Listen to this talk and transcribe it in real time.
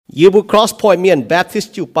Yêu bu Cross Point miền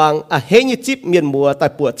Baptist chịu bằng hết như chip miền mùa tại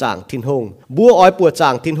bùa tràng thiên hùng. Bùa ói bùa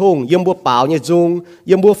tràng thiên hùng, yếm bùa bảo như dung,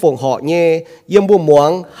 yếm bùa phồng họ nhé, yếm bùa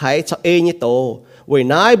muang hãy cho như tổ. Với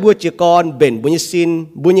nái bùa chỉ con bền bùa như xin,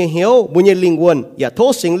 bùa như hiếu, bùa như linh quân, và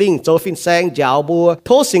thố sinh linh cho phiên sang giáo bùa,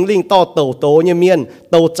 thố sinh linh to tổ như miền,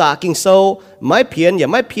 tổ trả kinh sâu, mái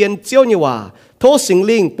phiền chiếu như hòa, thố sinh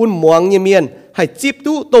linh bùn muang như miền, hãy chip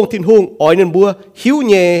tu tông thiên hùng ói nên bùa hiếu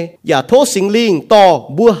nhẹ, và thố sinh linh to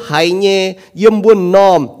bùa hãy nhẹ, yếm bùa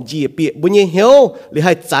nòm, dì bịa bùa như hiếu, li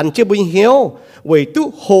hãy chán chế bùa như hiếu. Vì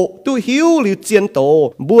tu hộ tu hiếu liu chiến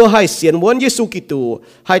tổ bùa hai xiên muốn Giêsu Kitô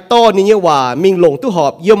hai to ni như hòa mình lồng tu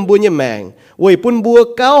họp yếm bùa như mèng vì bùn bùa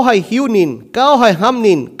cao hai hiếu nín cao hai ham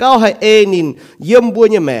nín cao hai nín yếm bùa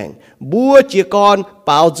như mèng bùa chỉ con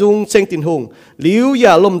bảo dung sinh tình hùng liu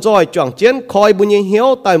ya lom roi choàng chiến khoi bùa như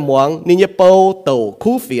hiếu tai muang ni như bầu tổ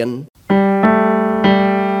khu phiền.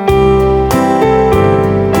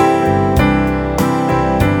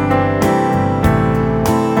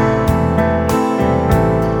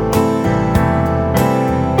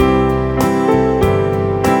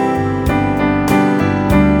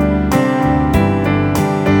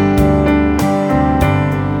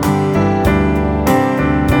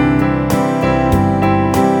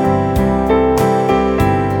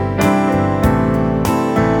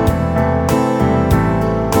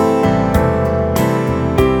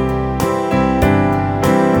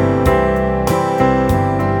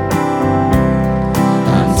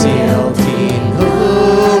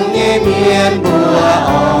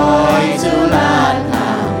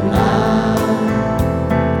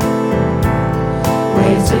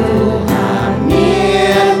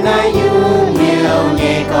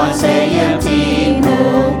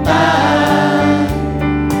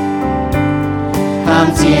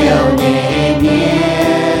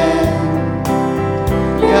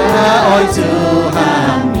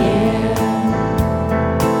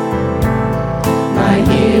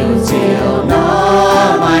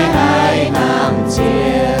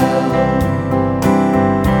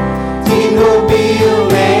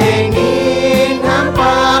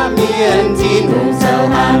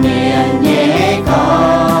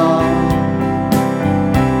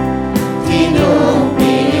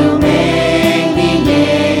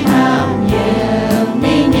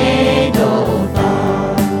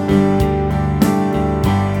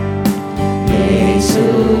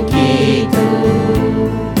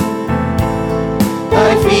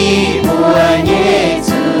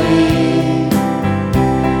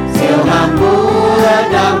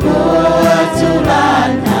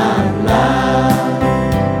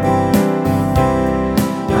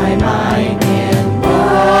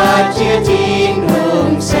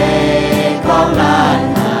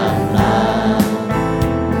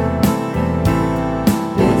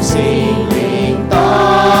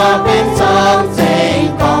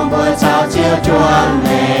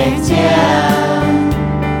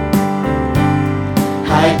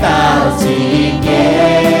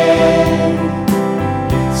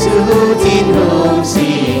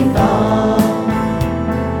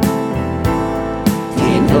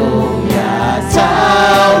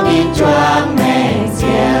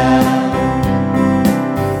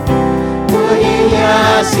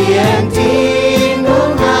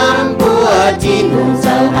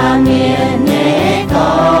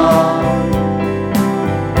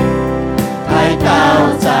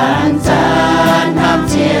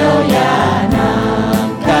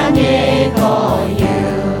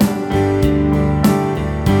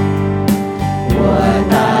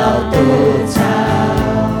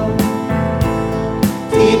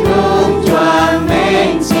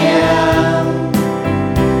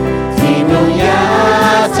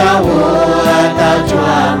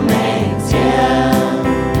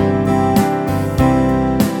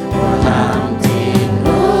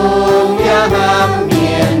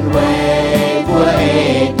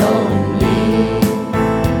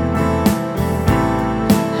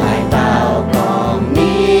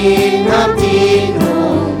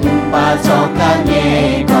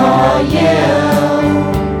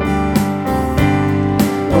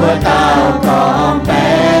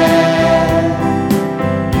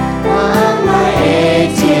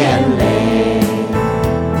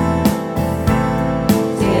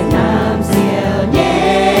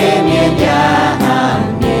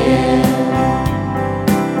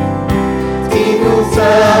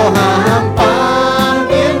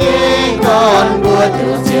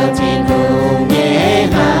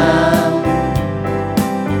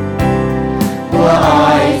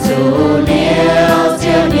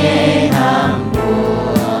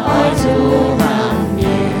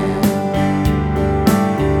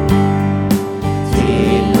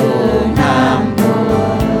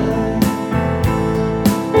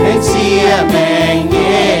 mèn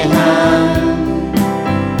nhẹ hàng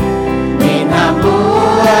nhìn ham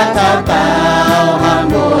búa thao tao ham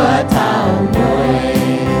búa thao mùi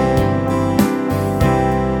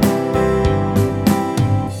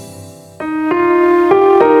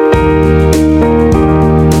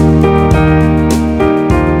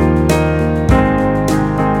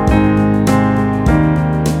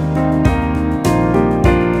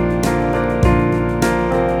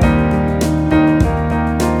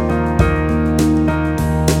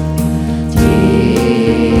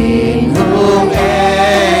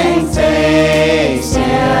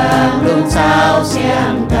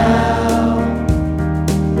xiang cao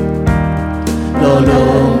lô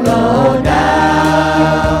lùng lô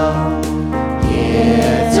đao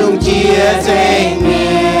yeah chung chia danh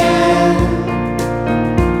miền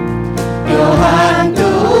Johan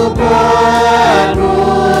tu qua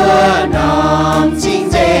đua nom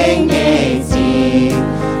chính danh nghệ gì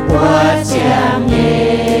qua chạm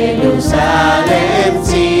nhẹ lưu xa lên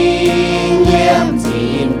chính nhiễm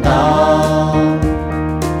tin to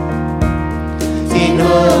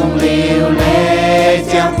hương liều lệ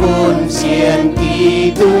giang phun xiên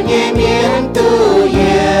kỳ tu nhẹ miên tu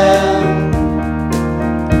yên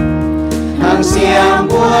hàng xiang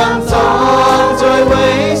buông gió rồi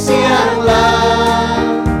với xiang la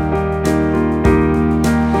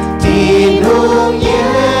tin hương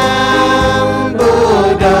yếm bù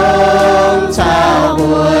đông chào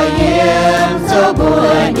bùa yếm cho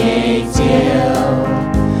bùa nhẹ chiều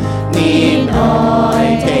nhìn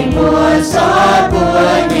hỏi thành bùa xót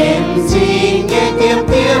bùa nhịp gì nghe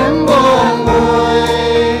tiếng bông môi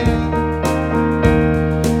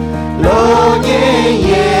lô nhẹ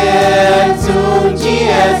nhẹ dung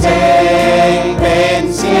chia dành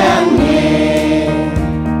bên xiang nhẹ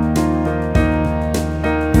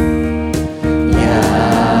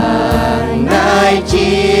nhàng ngai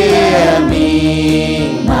chia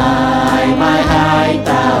mình mãi mãi hai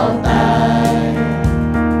tao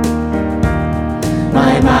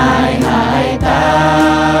mãi mãi hai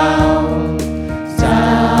tao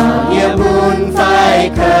sao như buồn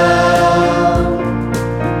phải không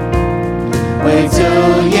với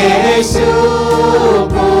Chúa Giêsu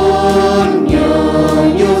buồn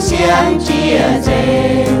nhung xiang chia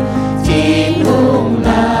rẽ tin hùng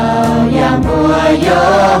lao yang bùa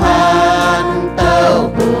Johan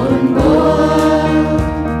tàu buồn buồn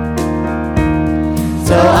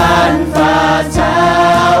dẫu Alpha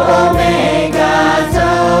sao Omega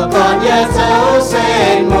dẫu con nhớ dẫu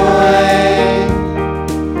sen mùi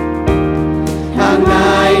hàng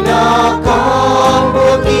ngày nó con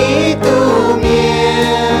bùa ký tu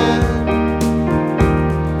miên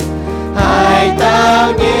hai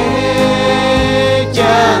tao nhé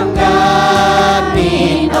chẳng gạt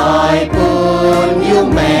nhìn oi buồn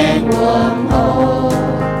nhung mèn buông hồ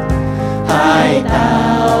hai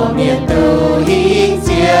tao miền tu hình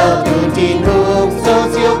diệu tu tin hùng sâu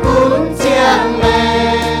diệu cún xiang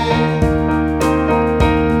mê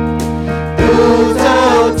tu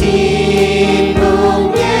dâu tin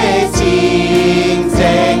hùng nhé xin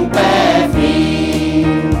danh bè phi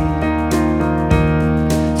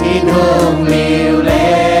tin hùng liều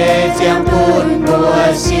lệ giang buồn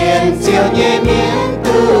bùa xiên diệu nhé miếng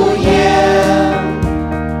tu yếm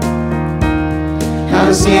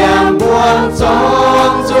hàng xiang buông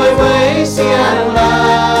gió rồi với xiang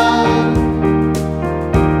la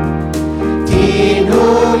tin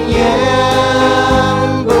hùng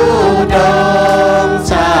yếm bù đông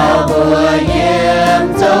chào bùa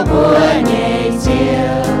yếm dẫu bùa nhẹ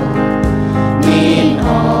chiều nhìn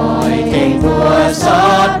hỏi thành bùa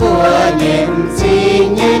xót bùa nhịp gì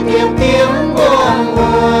nhẹ tiếng buông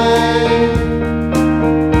môi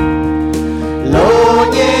lô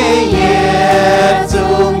nhẹ nhẹ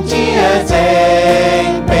dung chia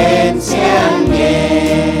dành bên xiang nhẹ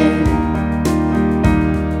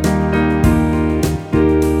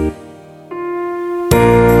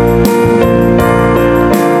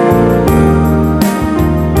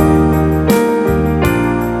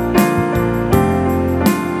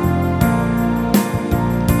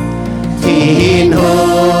tin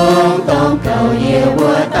hùng tông cầu yêu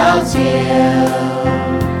bùa tao chiều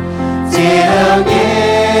chiều nhé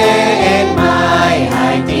em mai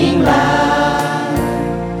hai tiếng lại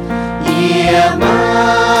yêu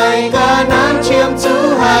mai cả nan chiêm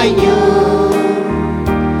chú hai nhu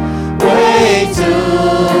quê chú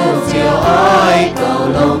chiều oi cầu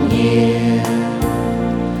lông nhiều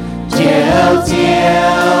chiều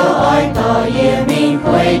chiều oi tỏ yêu mình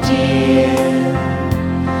quê chiều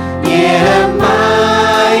nhiệm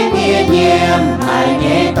mai nhiệm hai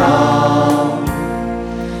nhé to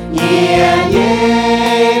nhiệm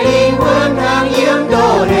nhé linh quân hàng yếm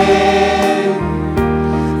đồ đề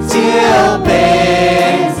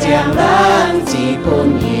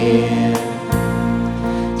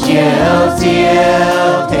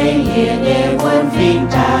chiều thênh hiền nhẹ quân phim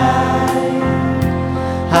trái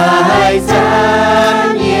hai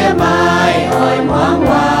chân nhẹ mai ôi moang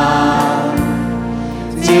hoa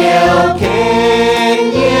chiều khen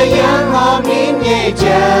nhẹ yang hòm nín nhẹ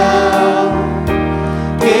trao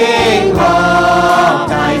kinh hòm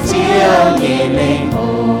thái chiều nhẹ lên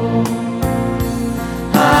hồ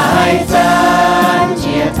hai chân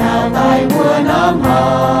chia thao tai mùa năm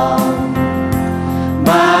hòm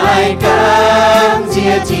mai cam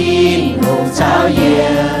chia chín hùng sao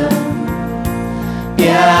yên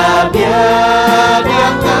bia bia bia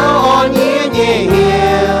ngao on nhẹ nhẹ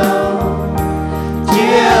hiu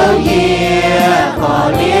chiều nhẹ khó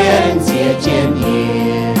liên chia trên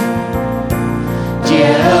hiền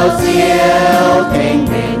chiều chiều thành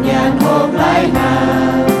bên nhàn hôm lại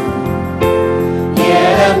nào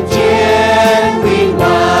hiền chiến huy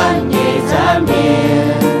hoàng nhẹ giam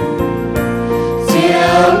hiền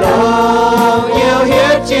chiều đông yêu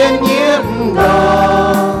hiết trên nhiễm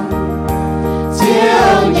đòn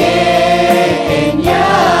chiều nhẹ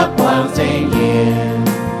nhã quang dây hiền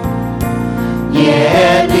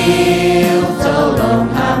nhẹ liêu dấu lòng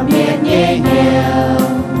ham biết nhẹ nhiều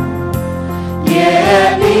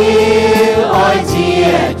nhẹ liêu ôi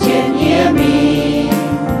chia trên nhẹ mi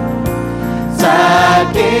xa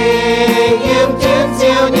kinh yếm chiến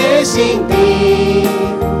siêu nhẹ sinh tình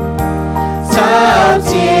sao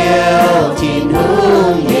chiều thiên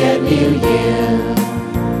hương nhẹ liêu nhiều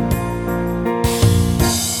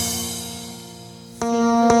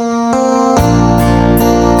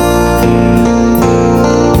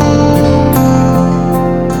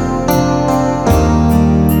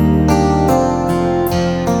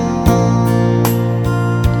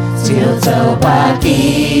dẫu ba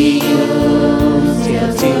kỳ chiều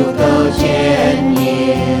chiều câu chuyện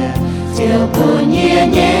nhẹ chiều buồn nhẹ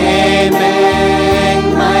nhẹ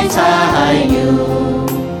mênh mai xa hai nhu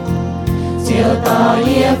chiều to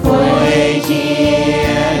nhẹ phơi chia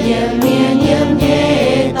nhẹ miên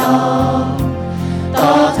nhẹ to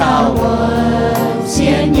to thao quần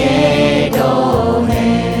xiên nhẹ đồ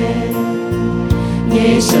hè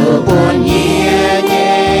nhẹ sự buồn nhẹ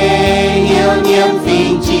nhẹ yêu nhiễm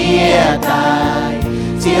phình chia tay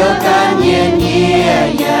chiều can nhiên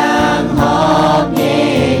nhẹ nhàng họp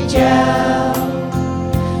nhẹ chào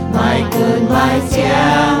mai cơn mai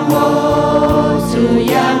giang mô dù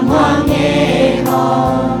yang hoang nhẹ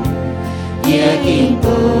hòm nhẹ kinh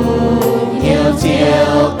tùng yêu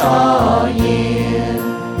chiều to nhiều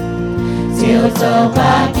chiều dầu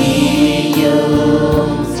ba kỳ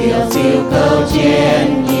dung chiều chiều câu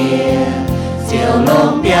chuyện nhiều chiều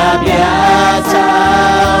lông bia bia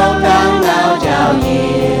sao đang ngao chào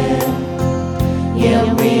hiền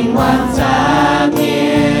hiền bình hoàng gia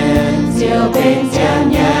miên chiều bên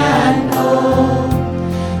trang nhàn ô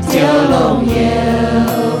chiều lông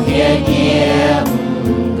nhiều hiền hiếm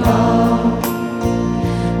còn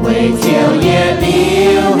quê chiều nhẹ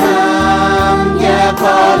liêu ham nhà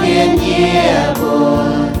có liên nhẹ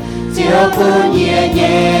buồn chiều buồn nhẹ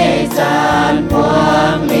nhẹ gian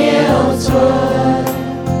quang liêu xuân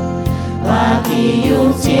và khi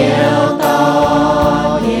dung chiều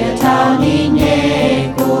to nhẹ thao nín nhẹ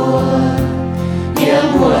cuốn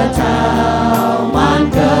những mùa thao man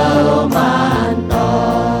câu man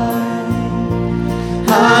tỏi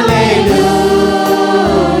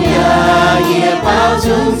Hallelujah nhẹ bao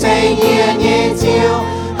dung xây nhẹ nhẹ chiều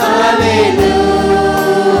Hallelujah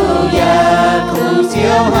cùng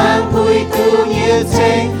chiều hàng vui tu như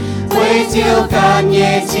sinh quê chiều can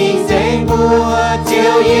nhẹ chính danh bùa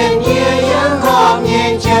chiều yên nhẹ yang hòm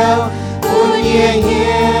nhẹ trao buồn nhẹ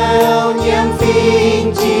hiếu nhiễm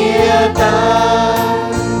phình chia tay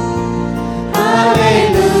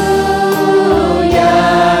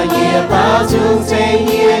Hallelujah nhẹ bao dung xây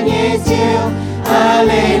nhẹ nhẹ chiều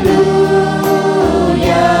Hallelujah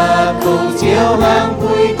cùng chiều hàng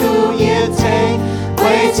vui tu nhiệt tình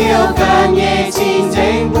quê chiều can nhẹ chính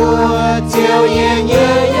danh bùa chiều nhẹ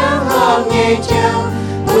nhẹ yang hòm nhẹ trao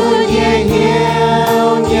buồn nhẹ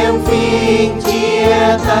hiếu nhiễm phình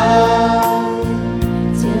chia tay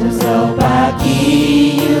chiều dầu ba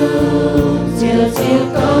kỳ dung chiều chiều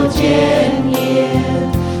câu chuyện nhiều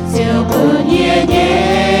chiều buồn nhẹ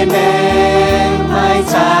nhẹ mênh mai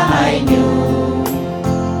xa hai nhu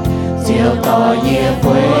chiều to nhẹ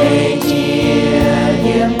quê chia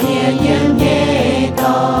nhiễm nhẹ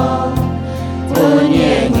to buồn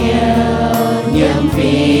nhẹ nhiễm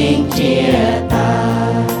phình chia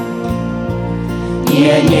tay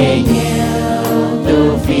nhẹ nhẹ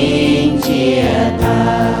tu phình chia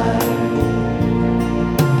tay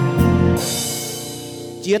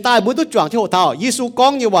chia tay bữa tôi chọn cho hộ thảo Giêsu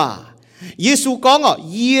con như bà Giêsu có ngọ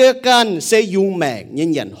ye can sẽ dùng mẹ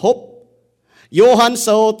nhân nhận hốp Johann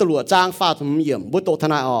sâu từ lụa trang pha thầm yểm bố tổ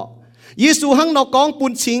thân ai ọ Giêsu hăng nó con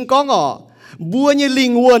bún chính có ngọ bua như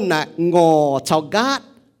linh quân là ngò chào gát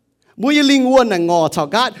bua như linh quân là ngò chào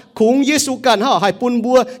gát khung Giêsu cần họ hay bún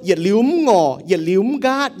bua yết liếm ngò yết liếm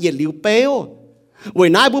gát yết liếm péo vậy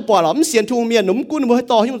nãy bố bỏ lắm xiên thu miền núm cún bố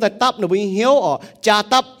to nhưng mà tắp nó bố hiếu ọ cha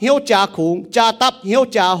tắp hiếu cha khung cha tắp hiếu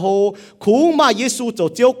cha hồ khung mà Giêsu cho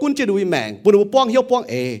chiếu cún chưa đuôi mèn bố nó bong hiếu bong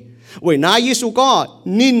vậy nãy Giêsu có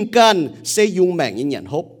nín can sẽ dùng mèn như nhận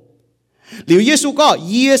hốp liệu Giêsu có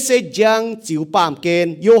ye sẽ giang chiếu bám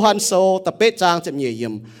kên Johann sâu tập bế trang chậm nhẹ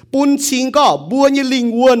yếm bún chính có bua như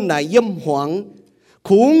linh quân là yếm hoang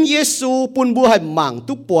khung Giêsu bún bua hay mảng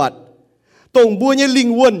túc bọt tổng bua như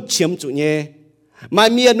linh quân chiếm chủ nhé mà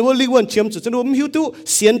miền núi linh quân chiếm chủ cho nó hiếu tu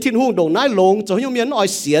xiên thiên hùng đồng nái lồng cho những miền nói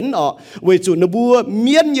xiên ở về chủ nó bua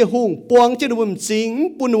miền như hùng quang trên nó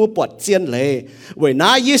chính bún nó bọt xiên lệ về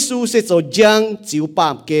nãy Giêsu sẽ cho giang chiếu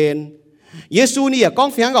bám kên Giêsu này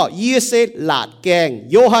con phiền gọi Giêsu lạt kèng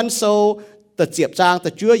Johann sâu tật diệp trang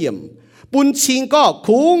tật chúa yểm bún chính có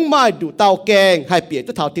khung mai đủ tàu kèng hay bịa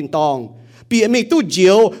tu thảo tinh tòng bịa mình tu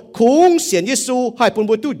diều khung xiên Giêsu hay bún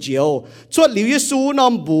bùa tu diều chuột liu Giêsu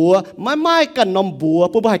nằm bùa mai cần nằm bùa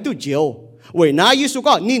bùa hay tu diều vậy nãy Giêsu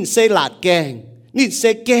có nín xe lạt kèng nín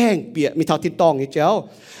xe kèng bịa mình thảo tinh tòng như cháu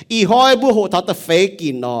y hỏi bùa hộ thảo tật phê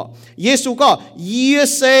kín nó Giêsu có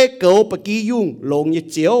Giêsu cầu bậc kỳ dung lồng như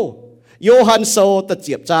chiếu Johann sâu tật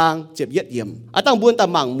diệp trang diệp yết yểm tăng buôn ta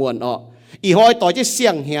mảng muộn ọ ý hỏi tỏi cái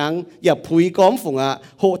xiềng hàng và phùi cóm phùng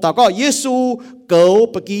hộ tao có Giêsu cầu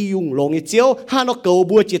bậc kỳ dùng lồng chiếu ha nó cầu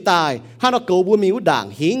bùa chỉ tài ha nó cầu bùa miếu đảng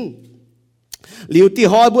hình liều tì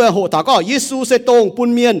hỏi bùa hộ tao có Giêsu sẽ tông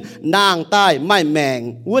bùn miền nàng tài mai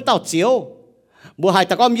mèng bùa tao chiếu bùa hai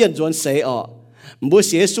tao có miền ruộng xế ọ bùa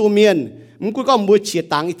xế su miền bùa có bùa chia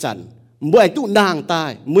tăng ít chẩn bùa anh tụ nàng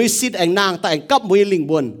tài mới xịt anh nàng tài anh cấp mới linh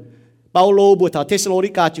buồn Paulo bùa thảo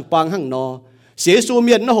Thessalonica chụp băng hằng nó xế su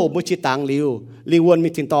miền nó hồ bùa chia tăng liu liu quân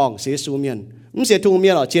mình thiên tòng xế su miền xế thùng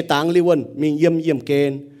miền ở chia tăng liu quân mình yếm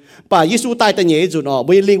kên bà Giêsu tài ta nhớ rồi nó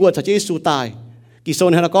bùa liu quân thảo Giêsu tài kỳ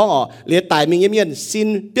sôn hay là có ở liệt tài mình yếm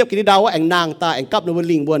xin tiếp cái đi đau anh nàng tài anh cấp nó bùa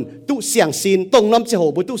liu quân tụ xiang xin tông năm chế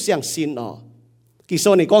hồ bùa tụ xiang xin nó kỳ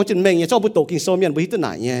sôn này con chân mình nhé cho bùa tổ kỳ sôn miền bùa hít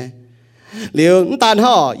nào nhé liệu tàn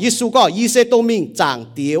họ Giêsu có Giêsu tô mình chẳng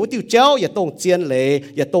tiêu tiêu chéo ya tông chiên lệ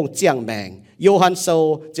ya tông chiang mèng Johann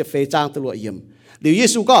sâuจะ phê trang từ lụa yểm liệu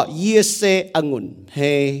Giêsu có Giêsu angун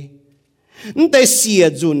heแต่เสีย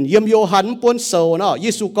จุนยมโยฮันปนโซเนาะเย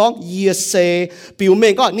ซูก็เยเซปิวเม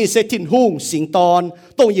งก็นี่เซถิ่นหุงสิงตอน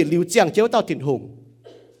ต้องยินลิวเจียงเจ้าเต้าถิ่นหุง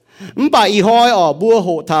ป่าอีหอยอ๋อบัวโห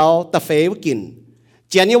เท้าตะเฟวกิน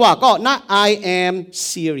เจียนนี่ว่าก็นะ I am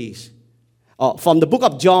series from the book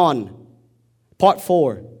of John part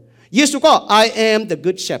 4เยซูก็ I am the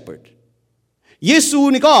good shepherd เยซู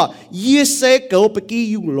นี่ก็เยเซเกาปกี้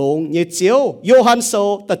ยุงหลงเยเจียวโยฮันโซ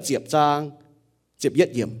ตะเจียบจางเจียบเย็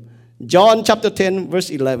ดเยี่ยมJohn chapter 10 verse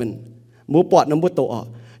 11 มูปอดน้ำบุตโตอ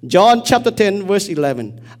John chapter 10 verse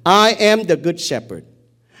 11 I am the good shepherd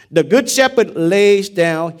the good shepherd lays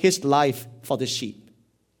down his life for the sheep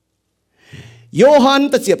โยฮัน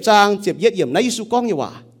ตะเจียบจางเจียบเย็ดเยี่ยมในยิสุก้องยี่ว่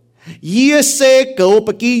าเยเซเกาป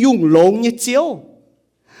กี้ยุงหลงเยเจียว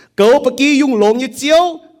เกาปกี้ยุงหลงเยเจียว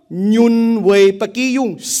ยุนเวปกี้ยุง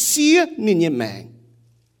เสียนินเยแมง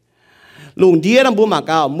ลุงเดียน้ำบุมา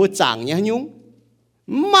กาวมือจางเนี่ยยุง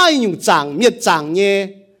ไม่อยู่จางเมียจางเนี่ย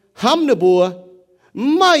ห้ำเนบัว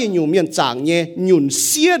ไม่อยู่เมียจางเนี่ยหยุนเ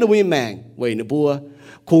สียนวิแมงไว้เนบัว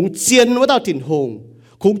คงเจียนว่าเต้าถิ่นหง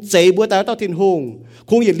คงเจ็บบัวแต่เต้าถิ่นหง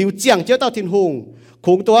คงอย่าลิ้วเจียงเจ้าเต้าถิ่นหงค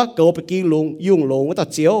งตัวเกาไปกี้ลงยุ่งลงว่าเต้า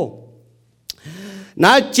เจียวน้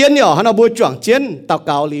าเจียนเนี่ยฮันเอาบัวจ่วงเจียนเต้าเ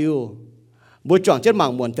กาลิ้วบัวจ่วงเจียนหมา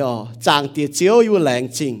งมวนต่อจางเตี้ยเจียวอยู่แรง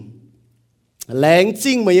จริงแรงจ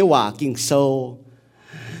ริงไม่ว่ากิ่งโซ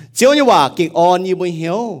เจ้าเนี่ยว่ากิ่งอ่อนอยู่บนเห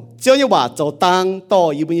วเจ้าเนี่ยว่าเจ้าตังต่อ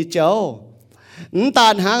อยู่บนเจ้าตา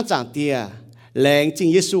หางจางเตียแหลงจริง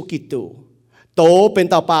เยซูกิตูโตเป็น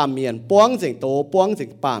เต่าป่าเมียนป้วงเสียงโตป้วงเสียง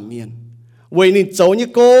ป่าเมียนเวนินเจ้าเนี่ย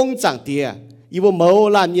โกงจางเตียอยู่บนเมา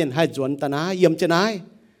ลานเมียนให้จวนตานาเยี่ยมจะนาย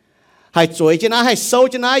ให้สวยจะนายให้โซ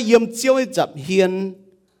จะนายเยี่ยมเจ้าจับเฮียน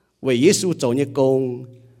เวเยซูเจ้าเนี่ยโกง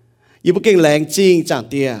อยู่บนกิ่งแหลงจริงจาง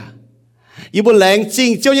เตียอยู่บนแหลงจริง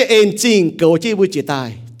เจ้าเนี่ยเอ็นจริงเกาเจ้าบุจิตา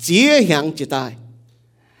ยchia hàng chỉ tai,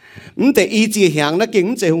แต่อีchia hàng nó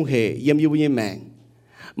kinh sẽ không hề yếm yêu như mèn,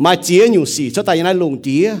 mà chia nhiều gì cho ta như lùng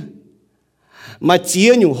chia, mà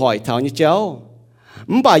chia nhiều hỏi thảo như cháu,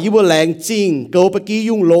 bà yêu bữa làng chính cầu bậc kỳ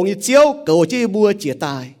dùng lùng như cháu cầu chơi bữa chia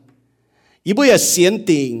tai, yêu bữa là xiên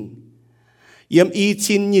tình, yếm y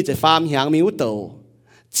chín nhưจะ farm hàng miếu tàu,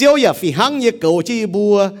 chiếu ya phi hăng ye cầu chi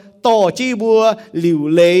bùa to chi bùa liều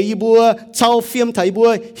lệ bùa sau phim thấy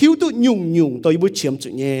bùa hiếu tu nhung nhung tôi bùa chiếm chủ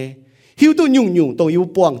nhé hiếu tu nhung nhung tôi yêu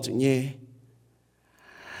buông chủ nhé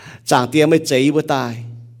chẳng tiền mới cháy bùa tài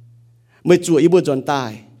mới chuỗi bùa tròn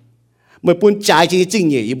tài mới buôn trái chi chính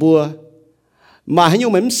nhẹ bùa mà hay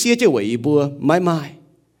nhung mấy xia chơi vậy bùa mãi mãi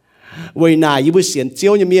vậy này bùa xiên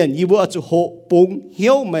chiếu như miền bùa cho hộ bùng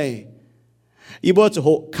hiếu mày bùa cho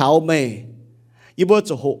hộ khảo mày bùa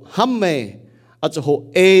cho hộ hâm mày cho hộ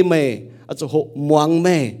ê mày cho hộ muang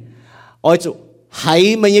mày ôi cho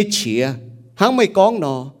hay mày như chia hăng mày con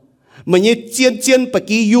nó mày như chiên chiên bạc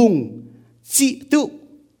kỳ dùng chị tu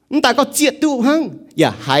ta có chiết tu hăng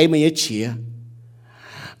ya hay mày như chia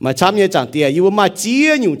mà chăm như chẳng tiền yêu mà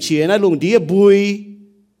chia nhung chia na lùng đi bùi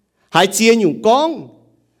hay chia nhung con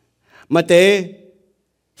mà thế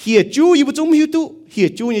hiểu chú yêu chúng hiểu tu hiểu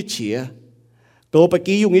chú như chia tổ bạc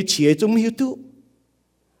kỳ dùng như chia chúng hiểu tu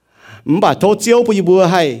bà thô chiếu bùi bùa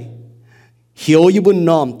hay hiểu yêu bùi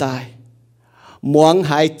nòm tai muang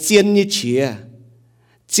hay chiên như chia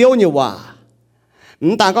chiếu như hòa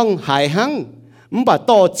ta con hay hăng bà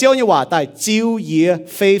to chiếu như hòa tại chiếu ye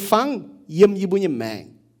phê phăng yếm yêu bùi như mèn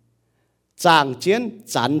chẳng chiến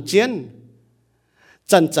chẳng chiến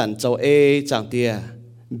chân chân châu ê chẳng tia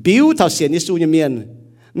biểu thảo xiên như su như miền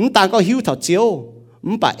ta có hiếu thảo chiếu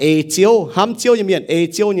bà ê chiếu ham chiếu như miền ê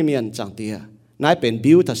chiếu như miền chẳng tia nãy bên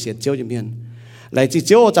biểu thảo xiên chiếu như miền lại chỉ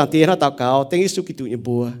chiếu chẳng tia nó tạo cáo tên Giêsu Kitô như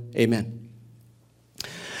bùa amen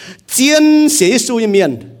chiến sĩ su như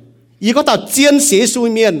miền ý có tạo chiến sĩ su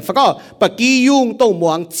như miền phải có bà kỳ dung tông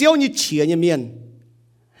muang chiếu như chia như miền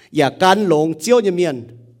và can lồng chiếu như miền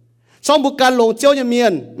xong bữa can lồng chiếu như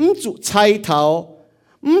miền chủ chay thảo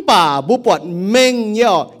bà bố bọn mình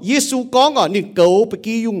nhở Giêsu có ngỏ nên cầu bà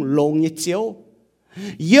kỳ dung lồng như chiếu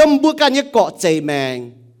yếm bữa can như cọ chạy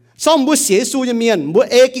mèng xong bữa xế su như miền bữa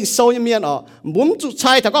ê kinh sâu như miền bữa chủ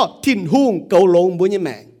chay thảo có thìn hung cầu lồng bữa như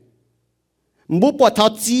mèng bố bỏ thảo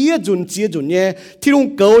chia dùn nhé thì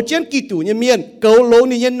luôn cầu trên kỳ tủ như miền cầu lô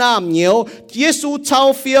như nam nhiều Giêsu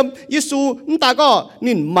chào phim Giêsu ta có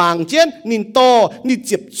nhìn màng trên nhìn to nhìn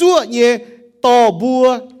chụp chúa nhé to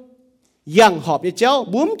bùa yang họp như cháu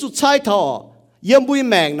bướm chút sai thọ yếm bùi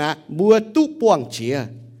mèng nè bùa tu buông chia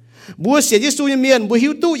bùa xế Giêsu như miền bùa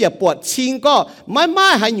hiếu tu ya bọt chinh có mãi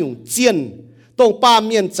mãi hay nhung chiên tông ba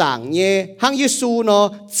miền chẳng nhé hang Giêsu nó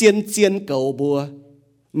chiên cầu bùa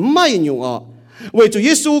mai nhung为主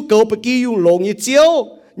耶稣cầu不给用龙一招，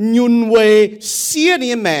因为些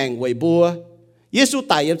年命为不，耶稣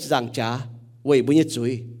大人长家为不一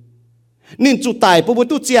嘴，您主大不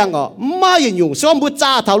都这样哦，妈也用，虽然不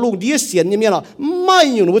扎头龙啲线里面咯，妈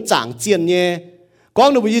也用不长见呢，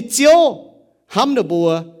讲到不一招，喊到不，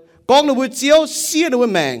讲到不招，些到不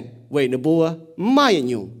命为到不，妈也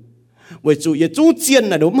用，为主耶稣见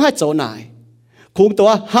呐，都唔係做奶，คงตั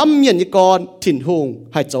ว喊人一個天空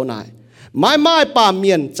係做奶。mãi mãi bà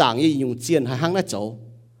miền chẳng như dùng tiền hay hăng nó chỗ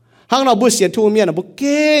hăng nào bữa xiên thu miền là bữa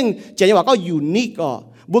keng chỉ nhưว่าก็ unique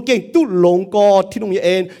บ bua king tu long ko thung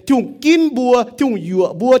yen thung kin bua thung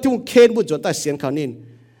yu bua thung ken bua chuẩn ta xiên khảo nín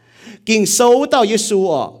king sâu tao Giêsu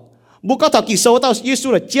bua có thằng king sâu tao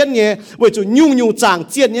Giêsu là chiến nhé bởi chủ nhung nhung chẳng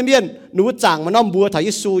chiến nhé miền nụ chẳng mà nó bua thằng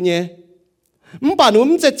Giêsu nhé bà nụ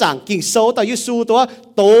sẽ chẳng king sâu tao Giêsu đó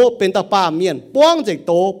tổ bên tao ba miền buông dịch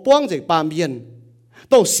tổ buông dịch ba miền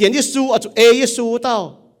tổ xiên Giêsu ở chỗ a Giêsu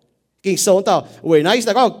tao king sâu tao vậy nãy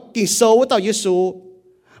sẽ có king sâu tao Giêsu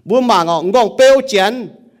bữa mà ngọn bêu chén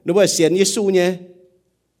nó vừa xiên Giêsu nhé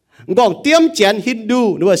ngọn tiêm chén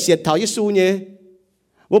Hindu nó vừa xiên thảo Giêsu nhé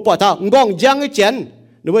bữa bỏ thảo ngọn giang cái chén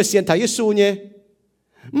nó vừa xiên thảo Giêsu nhé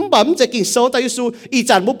bấm sẽ kinh sâu thảo Giêsu y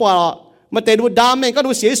chán bữa bỏ mà tên nó đam mê các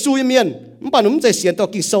nó xiên Giêsu như miền bấm nó sẽ xiên thảo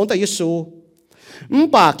kinh sâu thảo Giêsu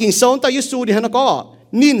bấm kinh sâu thảo Giêsu thì nó có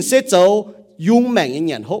nín sẽ châu dùng mèn những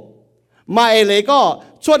nhận hốc mà ai lấy có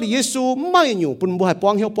cho đi Giêsu mang nhiều bún bùa hay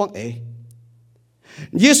bong hiếu bong ấy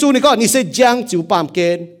Giêsu này có ni sẽ giang chịu bám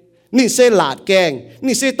kén, ni sẽ lạt keng,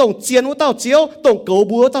 ni sẽ tông chiến của tao chiếu, tông cầu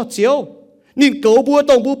búa tao chiếu, ni cầu búa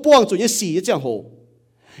tông búa buông chủ như xì như chẳng hồ.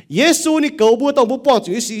 Giêsu ni cầu búa tông búa buông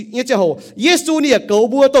chủ như xì như chẳng hồ. Giêsu ni cầu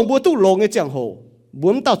búa tông búa tu lồng như chẳng hồ.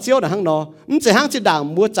 Búa tao chiếu là hang nó, chỉ hang chỉ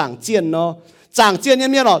đảng búa chẳng chiến nó, chẳng chiến như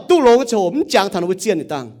miên nó tu lồng cho hồ, chẳng thằng nó búa chiến thì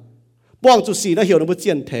tăng. Buông chủ xì nó hiểu nó búa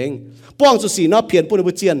chiến thành, buông chủ xì nó phiền búa nó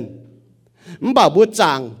búa chiến. Bảo búa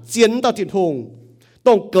chẳng chiến tao thiệt hùng.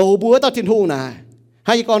 Tông cầu búa tao thiên hùng này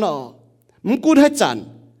hay con nọ cún hết chản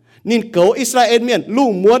nên cầu Israel miền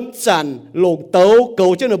lùng muốn chản lùng tấu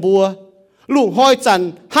cầu trên là búa lùng hoi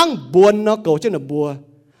chản hăng buồn nó cầu trên là búa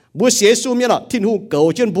búa xế su miền nọ thiên hùng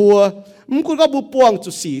cầu trên búa cún có búa buông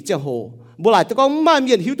chủ sĩ chẳng hồ búa lại tôi có mai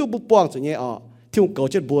miền hiếu tu búa buông chủ nhé ที่เก่า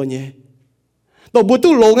เจ็ดบัวเนี่ยตัวบัว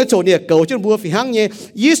ตู้ลงในโจเนี่ยเก่าเจ็ดบัวฝีหังเนี่ย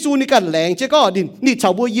เยซูนี่กันแหลงเจ้าก็ดินนี่ชา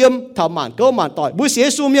วบัวเยี่ยมทำหมันก็หมันต่อยบัวเสีย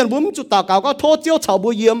ซูเมียนบัวมันจุดตาเก่าก็โทษเจ้าชาวบั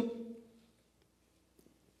วเยี่ยม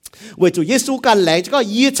เวจูเยซูกันแหลงเจ้าก็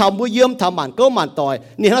ยี่ชาวบัวเยี่ยมทำหมันก็หมันต่อย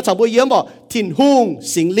นี่ฮะชาวบัวเยี่ยมบอกถิ่นหุ่ง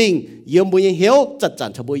สิงลิงเยี่ยมบัวยังเหี้ยวจัดจัน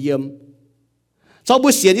ชาวบัวเยี่ยมชาวบั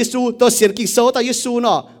วเสียเยซูตัวเสียกิโซแต่เยซูเน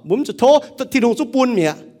าะบัวมันจะโทษถิ่นหุ่งสุปุนเนี่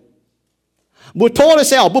ยบัวโทษเลยเ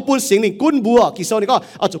สียบัวปุนสิงลิงกุ้นบัวกิโซนี่ก็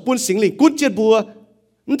เอาจุปุนสิงลิงกุ้นเจ็ดบัว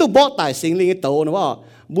มันต้องบอกตายสิงลิงโตนะว่า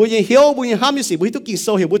บัวยังเหี้ยวบัวยังห้ามยี่สิบัวที่ต้องกินโซ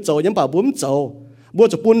เหี้ยวบัวโจยังป่าบัวมันโจบัว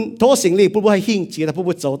จะปุ่นโทสิงลิงปุ่นบัวให้หิ้งจีแต่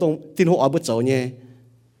บัวโจตรงที่หัวบัวโจเนี่ย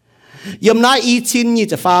ยามนายอีชินยี่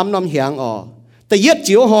จะฟาร์มน้ำเหียงแต่เย็ด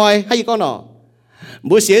จิ๋วหอยให้ก็หนอ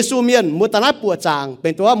บัวเสียซูเมียนบัวตาหน้าปวดจางเป็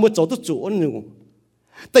นตัวบัวโจตุจุนหนึ่ง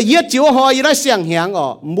แต่เย็ดจิ๋วหอยยี่ได้เสียงเหียง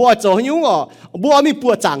บัวโจยุ่งบัวมีป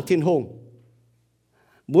วดจางทิ้งหง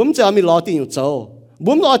บัวมันจะมีล้อตีอยู่โจบั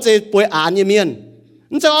วมันจะป่วยอ่านยี่เมียน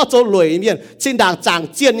你这要做累面，正当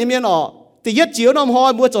长剑一面哦，第一招那么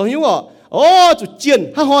开，冇做样哦，就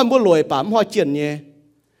剑，他开冇累吧，冇开剑呢。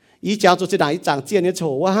以前做正当一长剑呢，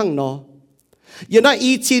错我行喏。原來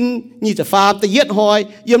以前你就發第一開，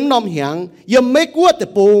又nom響，又沒過的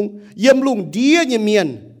崩，又弄啲一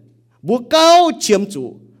面，冇高簽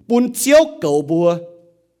住，半招狗波。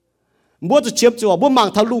冇就簽住，冇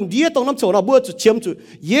盲頭弄啲當諗錯啦，冇就簽住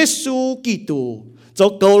耶穌基督。做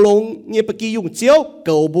cầu lông như bậc kỳ dùng chiếu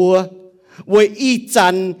cầu bùa với y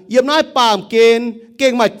chăn yếm nói bàm kên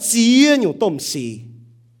mà chia nhiều tôm xì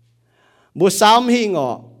bùa xám hi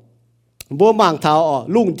ngọ bùa màng thảo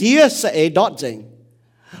lùng đĩa sẽ đọt dành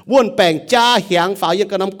buồn bèn cha hiang pháo yếm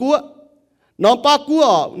cái năm cua nóm ba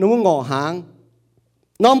cua nó muốn ngỏ hàng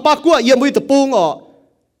nóm ba cua yếm với tập buông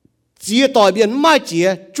chia tỏi biển mai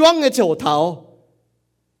chia choang ngay chỗ thảo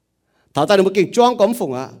thảo ta được một kiện choang cấm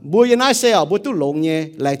phụng bùa yên ai xe bùa tu lồng nhé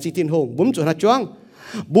lại chỉ tin hùng bấm chuẩn hạt choang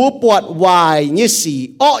bùa bọt hoài như xì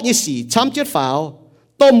như xì chăm chết pháo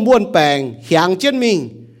tôm buồn bèn hiang chết mình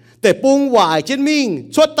để bung hoài chết mình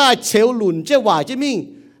xuất tai chéo lùn chết hoài chết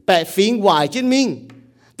mình bẹ phím hoài chết mình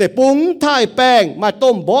để bung thai bèn mà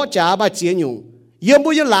tôm bỏ trả mà chia nhung yếm bùa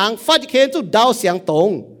yên lãng phát khen tu đau xiang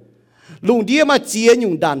tông lùng đĩa mà chia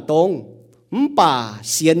nhung đàn tông bà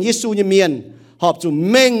xiên Giêsu như miền họp chủ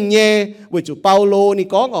mênh nhé với chủ Paulo ni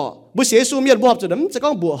có ngọ bữa xế su miền bữa họp chủ đấm sẽ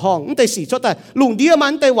có bùa hong tay xỉ cho ta lùng đĩa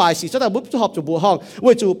mà tay hoài xỉ cho ta bữa họp chủ bùa hong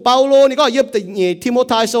với chủ Paulo ni có yếm tay nhẹ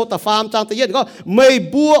Timothy so ta farm trang tay yết có mày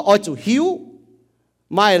bùa ở chủ hiếu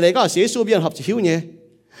mai lấy có xế su miền họp chủ hiếu nhé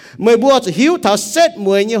mày bùa chủ hiếu thảo xét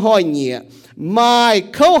mười như hoi nhẹ mai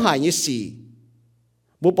khâu hải như xỉ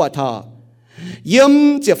bữa bỏ thọ yếm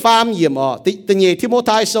จะฟาร์มเยี่ยมติเยที่โม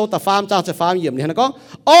ทายโซแต่ฟาร์มจางจะฟาร์มเยี่ยมเนี่ยนะก็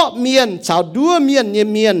เมียนชาวดัวเมียนเนี่ย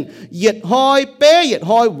เมียนเหยียดหอยเป้เหยียด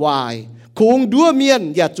หอยวายคุงดัวเมียน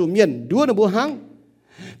อย่าจูเมียนดัวนบัวหัง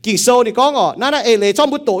กิโซนี่ก็นั่นเอเลยช่อง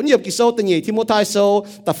บุตโตเยี่ยมกิโซติเยที่โมทายโซ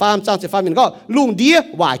แต่ฟาร์มจางจะฟาร์มเยี่ยมก็ลุงเดีย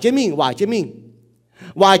หวายเจมิงหวายเจมิง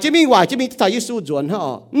หวายเจมิงหวายเจมิงที่ทายยิสูจวนฮะ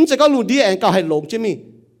มันจะก็ลุงเดียเองก็ให้ลงเจมิง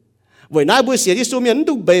vậy nay buổi sáng đi xuống miền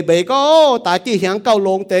tu bể bể có tại tí hàng cao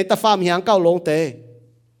lông tê ta farm hàng cao lông tê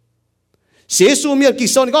sáng xuống miền kỳ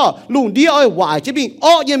sau này có lùng đi ơi hoài chứ mình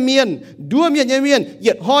như miền đua miền như miền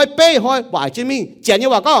nhiệt hoi bê hoi hoài chứ mình chả như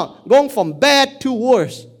vậy có going from bad to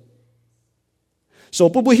worse số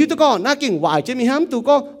buổi hiếu tôi có na kinh hoài chứ mình hám tu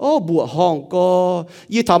có bùa hòn có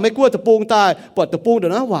y thảo mấy cua tập buông tai bọt tập buông được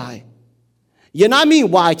nó hoài giờ nay mình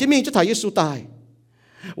hoài chứ mình cho thầy Giêsu tài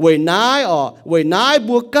vậy nãy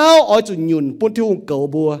bùa cao ở chỗ nhún bún thiêu cầu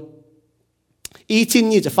bùa ý chín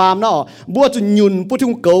nhưจะฟาร์มnó bùa chỗ nhún bún thiêu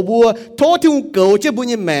cầu bùa thô thiêu cầu chứ bùa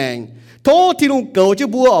như mèng thô thiêu cầu chứ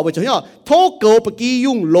bùa ở vậy chỗ nhá thô cầu bậc kỳ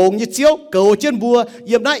dùng lồng như chiếu cầu trên bùa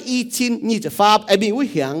yếm nãy ý chín nhưจะฟาร์มai bị uất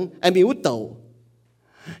hiang ai bị uất tàu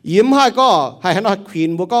yếm hai có hai hắn nói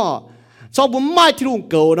khuyên bùa có sau bùa mai thiêu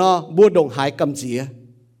cầu nó bùa đồng hải cầm dĩa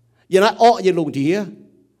giờ nãy như lồng dĩa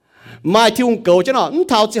mai thiêu cầu cho nó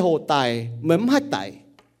thao chỉ hồ tài mắm hết tài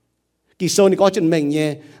kỳ sau này có chuyện mình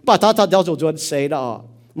nhé bà thao giao cho chuẩn xe đó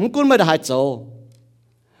cũng mới đã hai chỗ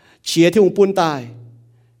chia thiêu buôn tài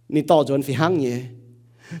ni to chuẩn phi hăng nhé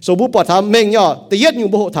số bút bỏ thao mình nhở tự nhiên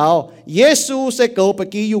dùng bộ thao Giêsu sẽ cầu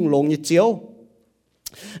bậc kỳ dùng lồng như chiếu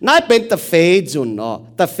nãy bên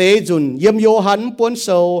ta phê dùn yếm Gioan buôn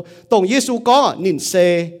sâu tổng Giêsu có nín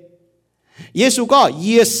xe Giêsu có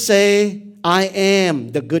yes I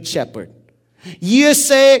am the good shepherd.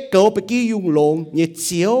 Yes, cầu bậc kỳ dùng lồng như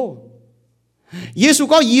chiếu. Giêsu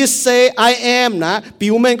có yes I am na,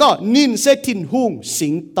 biểu mình có nín sẽ thìn hùng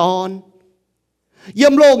sinh tòn.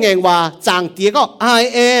 Yếm lô ngàn hòa chàng tía có I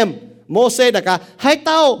am. Mô-se đã cả hai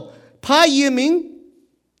tao phá yếm mình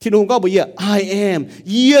Thiên hùng có bây giờ I am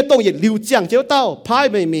ye tông ye liu jiang chiếu tao phai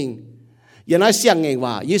mày mình ye nói xiang nghe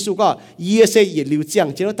ว่า Giêsu có ye sẽ ye liu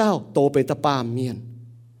jiang chiếu tao tô bê ta ba miền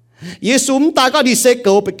Giêsu ta có đi sẽ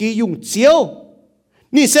cầu bê kí dùng chiếu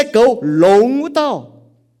ni sẽ cầu lồng của tao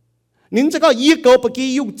nín sẽ có ye cầu bê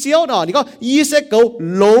kí dùng chiếu đó ni có ye sẽ cầu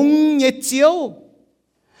lồng ye chiếu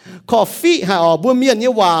ขอฟีหาอบัวเมียนเนี่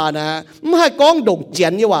ยว่านะไม่ให้กองดงเจีย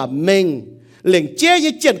นเนี่ยว่าเมงเหล่งเจ้ย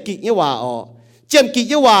เจียนกิเนี่ยว่าอ๋อเจียนกิ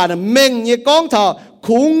เนี่ยว่านะเมงเนี่ยกองเถา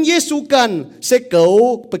คุงเยซูกันเสกเกา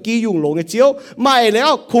ปกี้ยุงหลงเจียวไม่แล้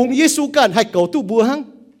วคุงเยซูกันให้เกาตู้บัวหัง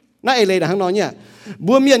นั่นเอเลยนะหังน้อยเนี่ย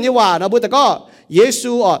บัวเมียนเนี่ยว่านะบัวแต่ก็เย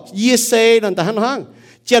ซูอ๋อเยเซนั่นแต่หังหัง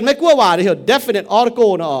เจียนไม่กลัวว่าเดี๋ยว definite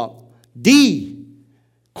article นะอ๋อดี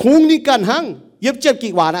คุงนี่กันหังเย็บเจ็บ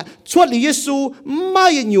กี่วันนะชวดหรือเยซูไม่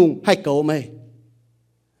ยุ่งให้เก่าไหม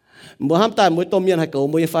มัวห้ามตายมัวต้มยันให้เก่า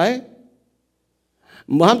มัวยังไฟ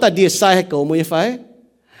มัวห้ามตายดีไซให้เก่ามัวยังไฟ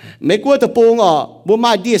ไม่กลัวตะปูงอ่ะมัวม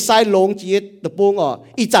าดีไซลงจีตะปูงอ่ะ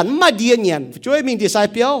อีจันไม่ดีเงียนช่วยมีดีไซ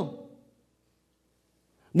เปียว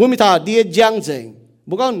มัวมีท่าดีจังจริง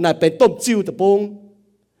มัวก็น่าเป็นต้มจิ้วตะปูง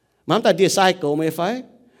มัวห้ามตายดีไซเก่ามัวยังไฟ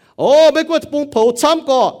โอ้ไม่กลัวตะปูงเผาซ้ำ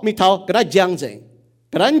ก็มีท่ากระได้จังจริง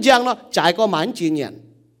กระนั้นจังเนาะจ่ายก็หมันจีเนียน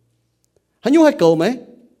ฮันยุ่งให้เก่าไหม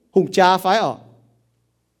หุ่งจ่าไฟอ๋อ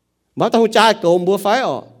มาแต่หุ่งจ่าเก่าบัวไฟ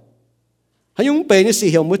อ๋อฮันยุ่งเป็นนี่สิ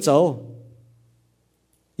เหี่ยวมือโจ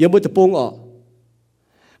ยังมือตะปุงอ๋อ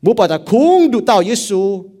บัวปะตะคุ้งดูเต่าเยซู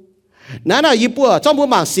นั่นน่ะญี่ปุ่นจ้องบัว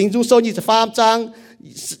หมางสิงจุงโซนี่จะฟาร์มจัง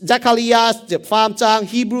จักริยาจะฟาร์มจัง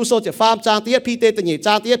ฮีบรูโซจะฟาร์มจังเตี้ยพีเตตะเหนี่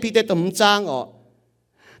จังเตี้ยพีเตตะหมจังอ๋อ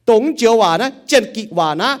ตรงเจียวว่านะเจนกิว่า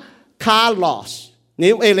นะคาร์ลอสนี่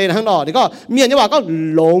เอเลยทั้งนอนี่ก็เมียนจะว่าก็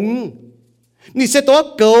หลงนี่เสตัว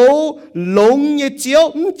เกาหลงเนี่ยเจียว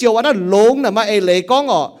เจียวว่านะหลงนะมาเอเลยก็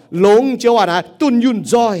อ๋อหลงเจียวว่านะตุนยุน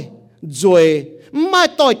จอยจวยไม่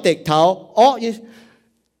ต่อยเต็กเท้าอ๋อเนี่ย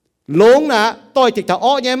หลงนะต่อยเต็กเท้าอ๋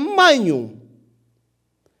อเนี่ยไม่ยุ่ง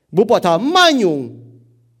บุปผาไม่ยุ่ง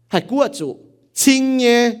ให้กลัวจุชิงเ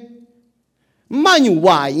นี่ยไม่ยุ่งไหว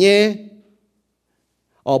เนี่ย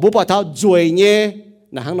อ๋อบุปผาจวยเนี่ย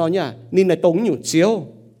นะฮังน้อยเนี่ยนินในตรงอยู่เจียว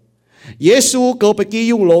เยซูเกิดไปกี่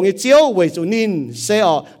ยุงหลงเจียวเวจูนินเสีย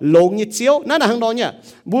หลงเจียวนั่นนะฮังน้อยเนี่ย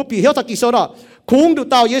บุปผาเฮียวตะกี้โซดอ่ะคุ้งดู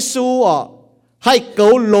เต่าเยซูอ่ะให้เกิ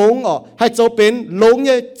ดหลงอ่ะให้จะเป็นหลง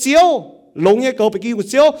เจียวหลงเกิดไปกี่ยุง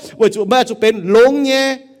เจียวเวจูแม่จะเป็นหลงใ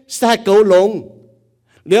ห้เกิดหลง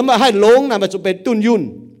เดี๋ยวมาให้หลงนะมันจะเป็นตุนยุน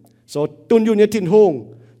โซตุนยุนเนี่ยทิ้งหง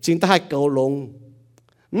จึงจะให้เกิดหลง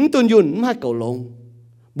ตุนยุนไม่ให้เกิดหลง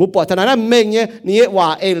บุปผาธนานั้นเมงเนี่ยนี่ว่า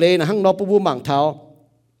เอเลยนะฮังนอปูบูมังเท้า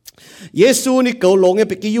เยซูนี่เกาหลงเนี่ย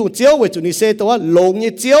ไปกี่ยุงเจียวเวจุนี่เซตัวหลงเ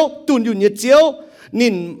นี่ยเจียวตุนยุนเนี่ยเจียวนิ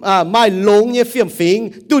นไม่หลงเนี่ยเฟียมฟิง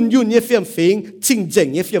ตุนยุนเนี่ยเฟียมฟิงชิงเจ๋ง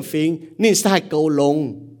เนี่ยเฟียมฟิงนี่สายเกาหลง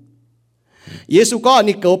เยซูก็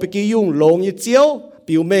นี่เกาไปกี่ยุงหลงเนี่ยเจียว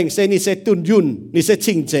ปิวเมงเซนี่เซตุนยุนนี่เซ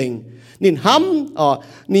ชิงเจ๋งนี่ห้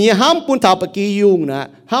ำนี่ห้ำปุ่นเท้าไปกี่ยุงนะ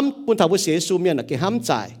ห้ำปุ่นเท้าผู้เสียสูเมียนนะกี่ห้ำใ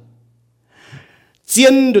จเจีย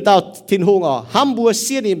นดูเต่าทิ้งหงอ๋อห้ามบัวเ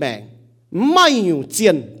สียนี่แมงไม่อยู่เจี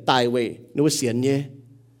ยนตายเวนึกว่าเสียนเนี่ย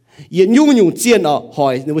ยันยุ่งอยู่เจียนอ๋อหอ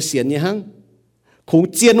ยนึกว่าเสียนเนี่ยฮังคง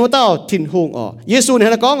เจียนว่าเต่าทิ้งหงอ๋อเยซูเนี่ย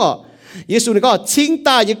นะก้องอ๋อเยซูเนี่ยก็ชิงต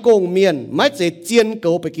ายยังโกงเมียนไม่เจเจียนเก่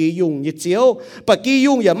าไปกี่ยุงยี่เจียวไปกี่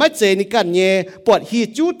ยุงอย่าไม่เจนี่กันเนี่ยปวดฮี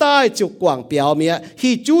จูตายจิ๋วกว่างเปียวเมียฮี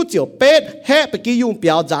จูจิ๋วเป็ดแห่ไปกี่ยุงเปี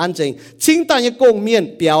ยวจานจริงชิงตายยังโกงเมียน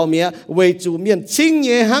เปียวเมียเวจูเมียนชิงเ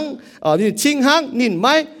นี่ยฮังนี่ชิงฮังนินไ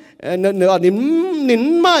ม่นิน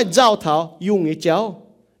ไม่เจ้าเท้ายุงยี่เจ้า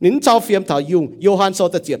นินเจ้าเฟียมเท้ายุงโยฮันโซ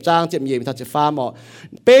ตะเจียบจางเจียบเยี่ยมเท้าจะฟาร์มอ๋อ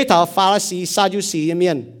เป้เท้าฟาราซีซาจูซีเมี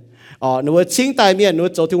ยนอ๋อหนูชิงตายเมียนหนู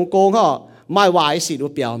โจทิ้งโกงเขาไม่ไหวสิหนู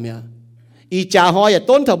เปียวเมียอีจ่าหอยอย่า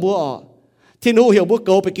ต้นเถาบัวอ๋อที่หนูเหี่ยวบัวเก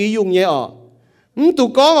าไปกี่ยุงเนี่ยอ๋อตู่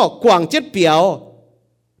ก้องอ๋อกว่างเจ็ดเปียว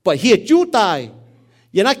ปล่อยเหี่ยจู้ตาย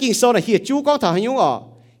อย่านักกินโซน่ะเหี่ยจู้ก้องเถาให้ยุงอ๋อ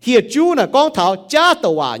เหี่ยจู้น่ะก้องเถาจ้าตั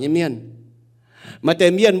วเนี่ยเมียนมาแต่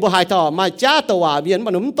เมียนบัวหายเถามาจ้าตัวเมียนมั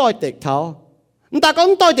นหนุ่มต่อยเต็กเถาตาก้อง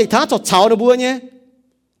ต่อยเต็กเถาจดเฉานะบัวเนี่ย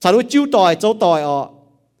ฉันว่าจิ้วต่อยเจ้าต่อยอ๋อ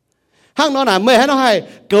ห้างนอนน่ะไม่ให้น้องให้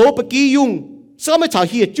เกาไปกี่ยุงsao mới chào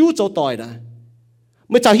hiệp chú châu tỏi nè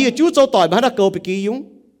mới chào hiệp chú châu tỏi mà hắn đã cầu bị kỳ dũng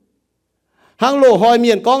hàng lô hỏi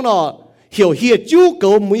miền con nọ hiểu hiệp chú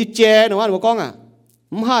cầu mũi che nó ăn của con à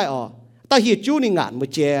không hay ta hiệp chúนี่ngạn mũi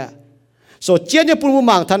che so chiến như bùn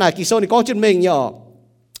mảng thằng này kỳ sau này con chân mình nhở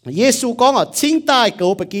Giêsu con chính tai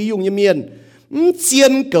cầu bị kỳ dũng như miền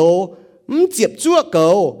chiến cầu diệp chúa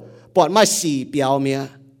cầu bọn mai xì béo mía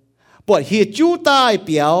bọn hiệp chú tai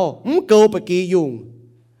béo cầu bị kỳ dũng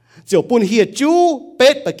就半夜猪เป็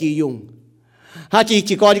ดปะกี้ยุง ha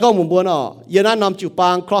chỉ có một buồn ọ giờ nó nằm chịu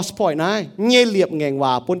bang cross point này nghe liệp ngàn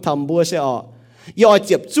hòa bốn thầm bùa sẽ ọ giờ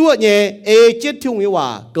chụp chúa nhé chết thung như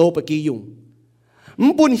hòa câu bậc kỳ dùng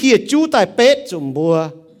buồn hiệt chú tại pet chùm bùa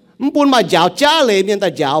buồn mà giáo cha lệ miền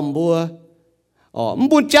tại giáo bùa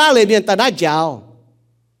buồn cha lệ miền tại đã giáo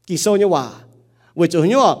kỳ sâu như hòa với chỗ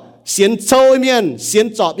như xiên sâu miền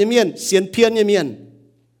xiên chọp miền xiên phiên miền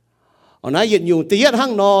nãy hiện dùng tí hết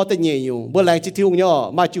hăng noแต่ nhẹ dùng bữa lành chỉ thiêu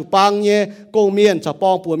nhau mà chịu băng nhé công miền chả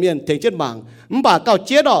bong bùa miền thành chết mảng bà cao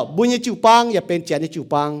chết đó bùi như chịu băngอย่าเป็นchén như chịu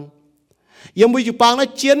băngยังบริจูปังนะ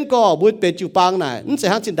เจียนก็บุญเป็นจูปังน่ะนั่นเสีย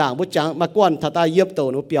หันสินด่างบุญจังมากวนถ้าตาเยี่ยมโต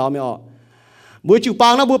นุเปียวไม่ออกบุญจูปั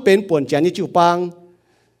งนะบุญเป็นป่วนเจียนนี่จูปัง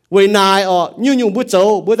เวนายออกยุ่งบุญโจ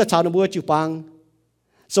บุญตาชาวนุบุญจูปัง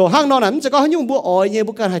โซ่ห้างนอนน่ะมันจะก็ยุ่งบุญอ้อยเนี่ย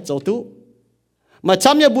บุญการให้โจตุมาช้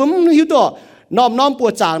ำเนี่ยบุญหิวตัวน้อมปว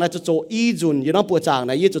ดจางนะจะโจอีจุนอยู่น้อมปวดจาง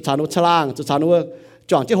นะยี่จุดชาวนุชล่างจุดชาวนุ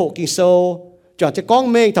จ่องที่หกกิโซจ่องที่ก้อง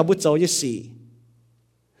เมงทำบุญโจยี่สี่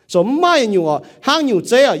สมไม่อยู่ห้างอยู่เ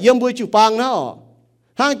จ้าเยี่ยมบุยจูปังเนาะ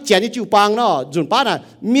ห้างเจียนจูปังเนาะจุนป้าน่ะ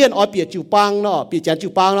เมียนอ้อยเปียจูปังเนาะเปียเจียนจู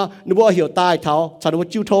ปังเนาะนึกว่าเหี่ยวตายเท้าชานุ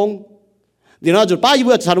จูทงเดี๋ยวเราจุนป้าอยู่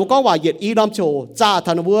ว่าชานุก็ว่าเหยียดอีน้ำโชจ้าช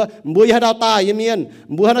านุบุยให้เราตายยังเมียน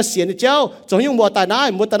บุยให้เราเสียนเจ้าจงยุ่งบัวตายนาย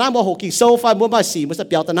บัวตายนายบัวหกกิโซไฟบัวมาสี่บัวส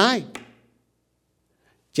เปียวตายนาย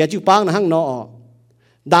เจียนจูปังน่ะห้างเนาะ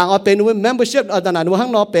ด่างอ้อยเป็นนึกว่า membership ตอนนั้นนึกว่าห้า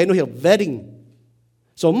งเนาะเป็นนึกเหี่ยว wedding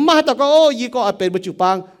สมมาแต่ก็ยี่ก็เป็นบุจู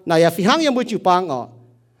ปังนายฟิหังยังบุจูปัง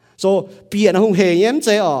โซเปลี่ยนหงเหยมเจ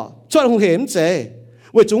ชวนหงเหมเจ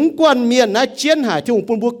ว่าจงกวนเมียนนะเจียนหายที่หง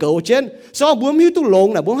ปุ่นบัวเก่าเจียนสองบัวมิวตุลง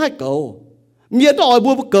น่ะบัวให้เก่าเมียนต่อยบั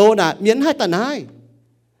วเก่าน่ะเมียนให้ตานาย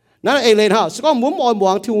นั่นเองเลยฮะสองบัวมอยมว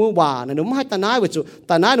งที่หงว่าน่ะหนุ่มให้ตานายว่าจุ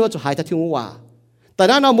ตานายว่าจุหายที่หงว่าแต่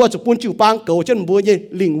นั้นเราบัวจุปุ่นจูปังเก่าเจียนบัวยี่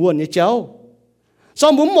ลิงวนยี่เจ้าสอ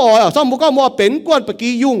งบัวมอยสองบัวก็มอยเป็นกวนปะ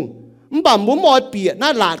กี้ยุ่งมันบ่มบัวมอยเปียน่า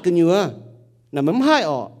หลาดกันเยอะน่ะมันให้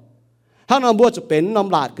ถ้าน้ำบัวจะเป็นน้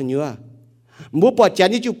ำหลาดกันเยอะบัวปวดแขน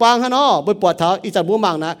ยี่จูปังฮะเนาะบัวปวดเท้าอีจันบัว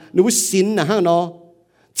มังนะหนูสินนะฮะเนาะ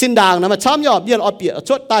สินด่างนะมาช้ำยอบเยี่ยนเปียช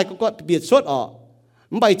ดตายก็เปียชด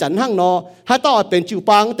มันใบจันหั่งเนาะถ้าต่อเป็นจู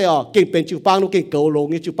ปังแต่เก่งเป็นจูปังนูเก่งเกาลง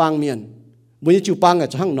ยี่จูปังเมียนบัวยี่จูปัง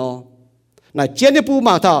จะหั่งเนาะน่ะเจียนยี่ปู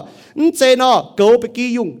มังเท้าเจเนาะเกาไปกี้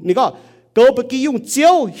ยุ่งนี่ก็เกาไปกี้ยุ่งเจีย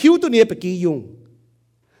วหิวตัวนี้ไปกี้ยุ่ง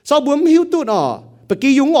sau bướm hiu tụt bậc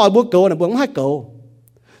kia dùng ngòi bướm cầu là bướm hai cầu,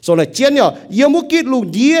 rồi là chiến nhở, yêu muốn kết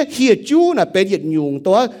luận đĩa hiệt chú là bên nhiệt dùng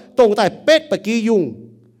ตัวตรงtại pet bậc kia dùng,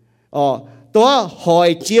ตัว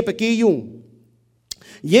hỏi chia bậc kia dùng,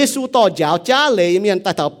 Giêsu tỏ giáo cha lệ miền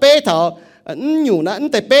tại thảo pet thảo, nhung na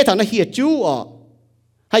tại pet thảo nó hiệt chú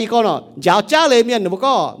hay con giáo cha lệ miền nó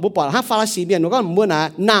có bố bỏ hát pha sĩ miền nó có muốn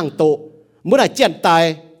là nàng tổ, muốn là chiến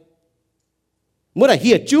tài, muốn là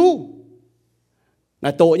hiệt chú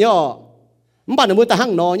là tội nhở, mình bảo nó muốn ta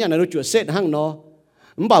hăng nó nhá, nó chuột xét hăng nó,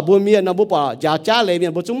 mình bảo buôn miên nó bố bảo giáo cha lấy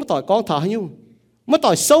miên bố chúng mới tỏi con thả nhung, mới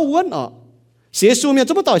tỏi sâu quấn xế xu miên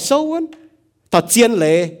chúng mới tỏi quấn, tỏi chiên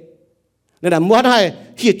lệ, nên là muốn hay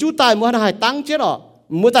hiệt chú tài muốn hay tăng chết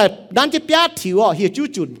muốn tài đan chết piát thiếu hiệt chú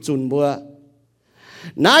chuẩn bữa,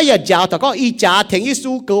 nãy giờ giáo ta có y trả thành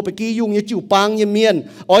Giêsu cầu bị kỳ dùng như chủ bang như miên,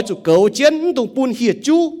 ở chủ cầu chiến tụng bùn hiệt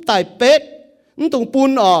chú tài pet, tụng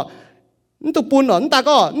bùn tụng bùn ta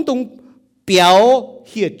có tụng biểu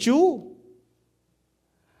hiệt chú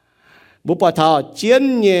bố bà thảo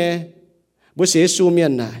chiến nhé bố sẽ su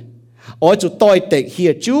miền này ở chỗ tôi tịch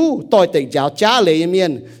hiệt chú tôi tịch giáo cha lệ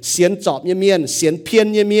miền xiên chọp như miền xiên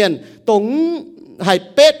phiên như miền tụng hai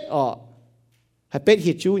pet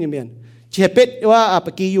hiệt chú như miền chỉ petว่าป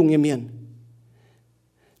กียุงnhư miền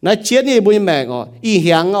nói chiến như bố mẹ y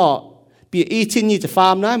hiang bị y chín như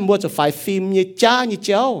farmนะmua cho phải phim như cha như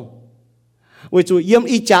cháu vì chủ yếm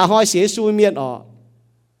y cha hỏi xế xui miên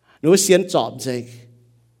nó xiên chọp gì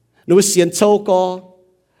nó xiên châu co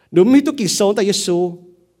nó mới tu kỳ sống tại Giêsu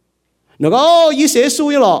nó có y xế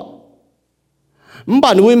xui lọ mình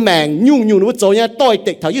bảo nó mèn nhung nó trâu nha tôi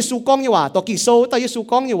tịch thảo Giêsu con như hòa tôi kỳ sống tại Giêsu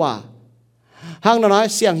con như hòa hang nó nói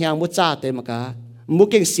xiang hiang mua cha thế mà cả mua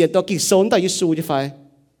kinh xiên tôi kỳ sống tại Giêsu chứ phải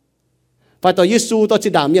tại Giêsu tôi chỉ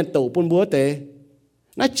đảm miền tổ buôn búa thế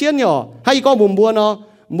nói chiến nhỏ hay có buôn búa nó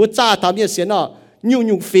mua cha thảo miền xiên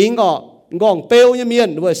nhung phím ngọn bêu như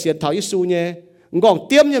miền rồi xiên thảo Giêsu nhé ngọn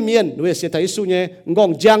tiêm như miền rồi xiên thảo Giêsu nhé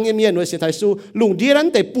ngọn giang như miền rồi xiên thảo Giêsu lùng đi đánh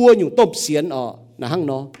để bua nhung tôm xiên là hang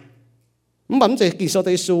nó bấm chỉ kỳ sau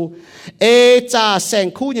thảo Giêsu cha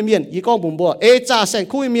sang khu như miền ý con buôn búa cha sang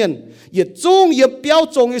khu như miền ý trung ý biểu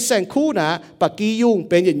trung ý sang khu nè bà kỳ dùng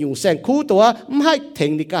bên ý dùng sang khuตัวไม่ให้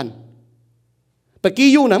停điกันไปกี่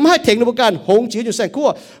ยุงนะไม่ให้ถึงในประการหงจีอยู่แสงคู่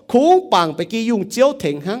โค้งปังไปกี่ยุงเจียว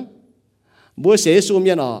ถึงหังบัวเสียซูม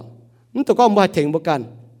ยัน tụi con mua thèn muaกัน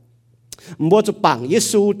mua chụp bảng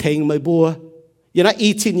Giêsu thèn mới bùa giờ nó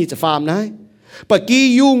y chín nhưจะ farm này bởi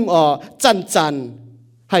kỳ dung chân chân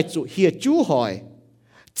hay chụp hiệp chú hỏi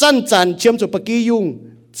chân chân chiếm chụp bởi kỳ dung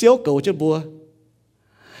chiếu cầu cho bùa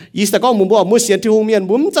ý sẽ có một bùa mua xiên thiên hùng miền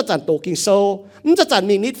muốn chân chân tổ kinh sâu muốn chân chân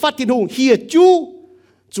mình nít phát thiên hùng hiệp chú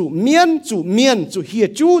chủ miên chủ hiệp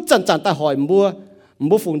chú chân chân ta hỏi bùa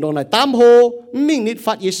phụng đồng này tam hồ mình nít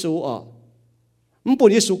phát Giêsu muốn bùa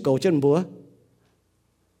Giêsu cầu cho bùa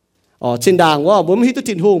trên đàng quá muốn hít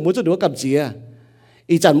thiên hùng muốn cho đứa cầm gì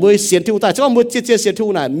ý chẳng muốn xiên thiên hùng tại cho muốn chia xiên thiên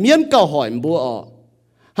hùng này miên cầu hỏi bùa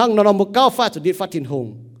hằng nó một cao phát cho đi phát thiên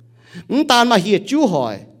hùng ta mà hiệp chú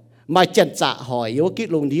hỏi mà chân trả hỏi yếu kỹ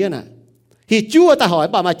lùng đi nè hiệp chú ta hỏi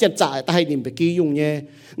bà mà chân trả ta hay niệm bị kỹ dùng nhé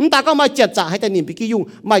ta có mà chân trả hay ta niệm bị kỹ dùng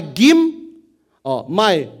mà gim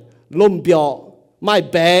mà lùm biểu mà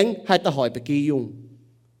bèn hay ta hỏi bị kỹ dùng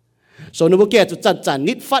số nó kia cho chân trả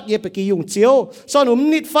nít phát nhé bị kỹ dùng chiếu số nó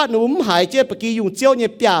nít phát nó hại chế bị kỹ dùng chiếu nhé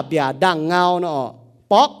bìa đằng ngao nó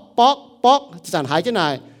bóc chẳng hại thế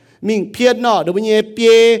này mình phiền nó đối với nhé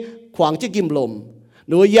bìa khoảng chế kim lùm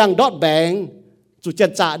đối yang đót bèn chủ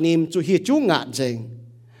chân trả niệm chủ hiệp chú ngạn dình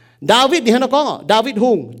David thì nó có David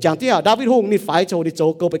hùng chẳng tiếc David hùng ni phải cho đi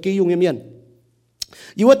chỗ câu bị kỹ dùng như miền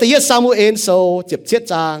yêuว่าแต่ Samuel so เจ็บ chết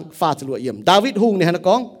trang pha cho lụa yểm David hùng này nó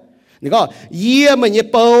cóนี่ก็เยี่ยมเนี่ย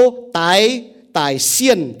เปาตายเสี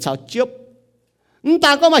ยนชาวจบต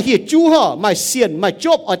าก็มาเหียจูห่อมาเสียนมาจ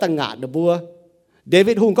บเอาต่างงานเดบัวเด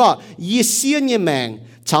วิดฮุงก็ยี่เสียนยี่แมง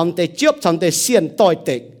ชาวแต่จบชาวแต่เสียนต่อยเต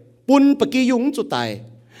กปุ่นปะกี้ยุงจุดตาย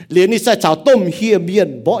เหรียญนี่ใส่ชาวต้มเฮียเมียน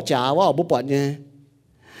บ่จ๋าว่าบุปผาเนี่ย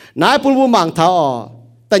นายปุ่นบุมังเท้า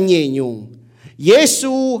ตันเยยุงเย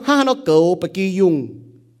ซูห้าnóเก่าปะกี้ยุง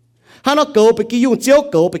ห้าnóเก่าปะกี้ยุงเจ้า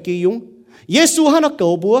เก่าปะกี้ยุงเยซูห้าnóเก่า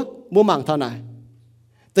บัวmua mảng thao này,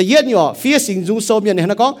แต่เย็นอยู่phía sinh dung sâu miền này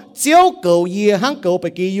nó có chiếu cầu ye hang cầu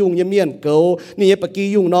bạch kỳ dùng như miền cầuนี่bạch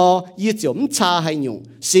kỳ dùng nó ye chiếu cha hay dùng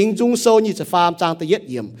sinh dung sâu nhưจะ farm trangแต่เย็ด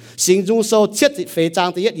yểm sinh dung sâu chếtจะ phê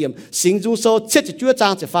trangแต่เย็ดyểm sinh dung sâu chếtจะ chúa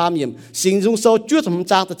trangจะ farm yểm sinh dung sâu chúa จะ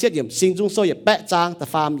trang แต่เย็ดyểm sinh dung sâu 也 bẹ trang แต่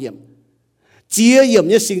farm yểm chia yểm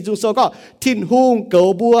như sinh dung sâu có thiên hung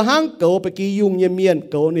cầu bùa hang cầu bạch kỳ dùng như miền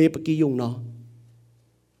cầuนี่bạch kỳ dùng nó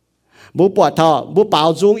bố bỏ thọ bố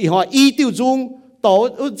bảo dung ý họ y tiêu dung tổ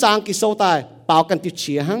ước giang kỳ sâu tài bảo cần tiêu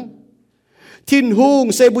chia hăng thiên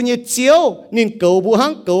hùng xây bùi nhiệt chiếu nên cầu bùa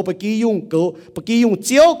hăng cầu bạch kỳ dùng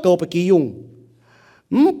chiếu cầu bạch kỳ dùng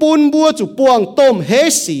bùn bùa chủ buông tôm hế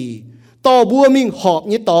xì tổ bùa mình họp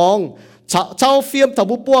như tòng cháu phiêm thảo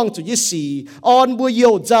bùa buông chủ như xì on bùa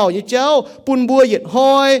yêu giàu như cháu bùn bùa nhiệt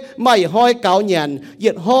hoi mày hoi cáo nhàn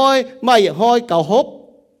nhiệt hoi mày hoi cáo hốp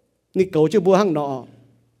nên cầu cho bùa hăng nọ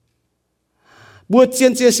bùa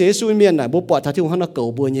chiên chia sẻ suy miền này bùa bỏ thằng thiếu nó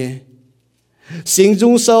cầu bùa nhé sinh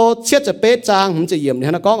dung sâu chếtจะ bế trang không chỉ yểm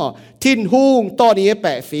này nó có thiên hung to đi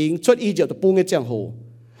bẻ phình xuất y diệu tập bung cái chẳng hồ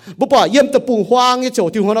bùa bỏ yểm tập bung hoang cái chỗ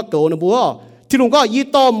thiếu nó cầu nó bùa thiên hung có y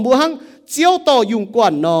tòm bùa hăng chiếu to dùng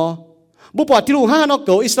quản nó bùa bỏ thiên hung ha nó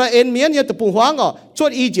cầu Israel miền yểm tập bung hoang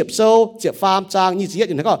xuất y diệu sâu chỉ farm trang như gì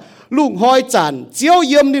nó có lùng hoi chản chiếu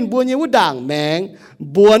yểm nên bùa như bùa đảng mèng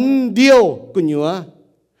buồn điêu của nhớ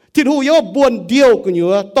thiên hùng yếu buồn điều của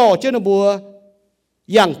nhớ tỏ trên nó bùa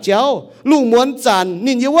อย่างเจ้าลุงม้วนจัน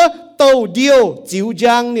นินเยว่าเต่าเดียวจิ๋วจ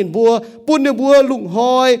างนินบัวปุ่นเนบัวลุงห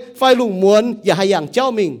อยไฟลุงม้วนอย่าให้อย่างเจ้า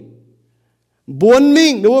มิงบวนมิ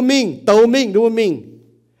งดูว่ามิงเต่ามิงดูว่ามิง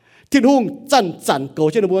ที่ลุงจันเก่า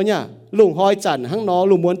เช่นบัวเนี่ยลุงหอยจันห้างนอ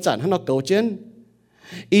ลุงม้วนจันห้างนอเก่าเช่น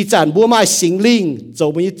อีจันบัวไม้สิงลิงโจ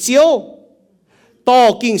มันเจียวต่อ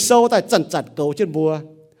กิ่งโซ่แต่จันเก่าเช่นบัว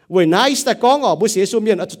เว้ยนายแต่ก้องบัวเสียส่วนเ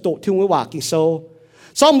มียนอาจจะโตทิ้งไว้ว่ากิ่งโซ่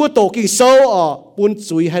ซ้อมบัวโตกิ่งโซ่ปุ่น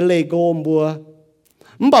จุยให้เลโก้บัว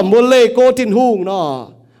มันแบบบัวเลโก้ทิ้งหุ่งเนาะ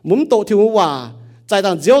มุมโตทิ้งไว้ว่าใจต่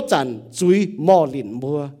างเจียวจันจุยหม้อลิน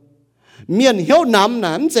บัวเมียนเหี้ยวน้ำน่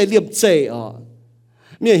ะมันใจเรียบเจ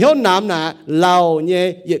เมียนเหี้ยวน้ำน่ะเราเนี่ย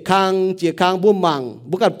เหยียดคางเจียคางบัวมัง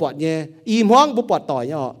บัวกันปอดเนี่ยอีมห้องบัวปอดต่อย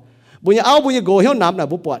เนาะบัวเนี่ยเอาบัวเนี่ยโกเหี้ยวน้ำน่ะ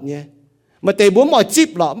บัวปอดเนี่ยมาเตะบัวหม้อจิบ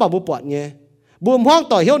หรอมาบัวปอดเนี่ยบัวห้อง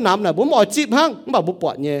ต่อยเหี้ยวน้ำน่ะบัวหม้อจิบห้างมาบัวป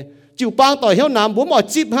อดเนี่ยจิ๋วปางต่อยเหี้ยวน้ำบัวหม้อ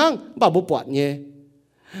จิบห้างมาบัวปอดเนี่ย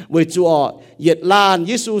เวจูเหยียดลาน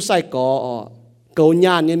ยิสูใส่ก่อเกาญ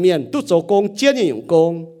านเนี่ยเมียนตุ๊ดโจกงเจียนเนี่ยอยู่ก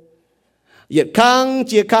งเหยียดข้างเ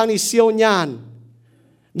จียข้างนี่เซียวญาน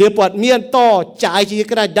เดี๋ยวปวดเมียนต่อจ่ายจี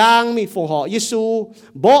กระดังมีฝงห่อยิสู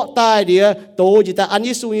บ่ตายเดี๋ยวโตจีตาอัน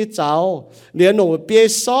ยิสูนี่เจ้าเดี๋ยวหนูเปีย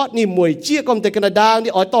ซอดนี่มวยเจี๊ยกอมแต่กระดัง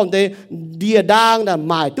นี่อ้อยต้อมแต่เดียดังน่ะห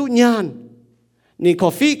มายตุญานนี่คอ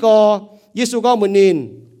ฟฟี่ก็ยิสูก็มือนิน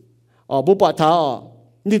บุปผา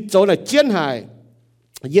นี่โจน่ะเจียนหาย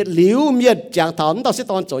nhiệt liu miệt chẳng thấm tao sẽ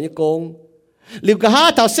toàn chỗ như công liu cả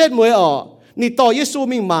hai tao xét mới ở ni to Giêsu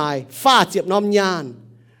mình mài pha chẹp nom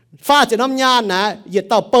nhan nè nhiệt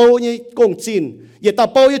tao bầu như công chín nhiệt tao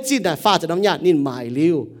bầu như chín nè pha chẹp nom nhan nín mài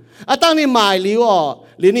liu tăng nín mài liu ở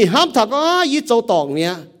liu ni ham thằng có ít châu tòng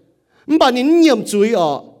nhá bà nín nhiệm chuối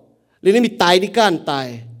ở liu ni mi tài đi can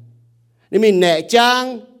tài ni mi nẻ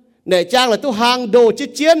trang là tu hàng đồ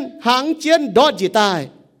chiến đọt gì tài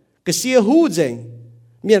cái xia hú dình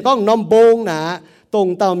miền có nôm bông nè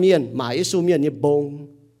tông tao miền mà Giêsu miền như bông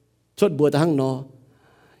chốt bùa thằng nó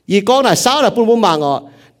vì con là sao là bún bún màng ọ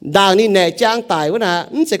đàng ni nè trang tài quá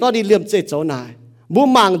nè sẽ có đi liêm chế chỗ này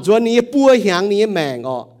bún màng chuẩn ni bùa hàng ni mèng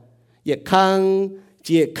ọ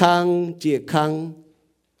dễ khăng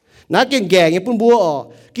nãy cái ghẻ như bún bùa ọ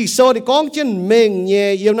kỳ sau thì con chân mình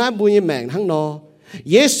nhẹ yêu nãy bùa như mèng thằng nó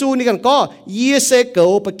Giêsu ni cần có ye sẽ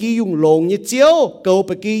cầu bậc kỳ dùng lồng như chiếu cầu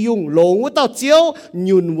bậc kỳ dùng lồng của tao chiếu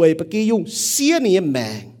nhún về bậc kỳ dùng xía ni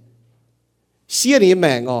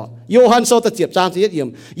mèng ọ Gioan số tập trang thứ nhất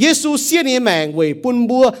yểm Giêsu xía ni mèng về bún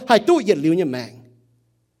bùa hay tu yết liu như mèng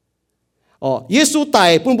ọ Giêsu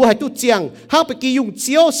tài bún bùa hay tu chiang hang bậc kỳ dùng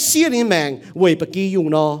chiếu xía ni mèng về bậc kỳ dùng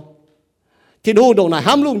nó thì đồ đồ này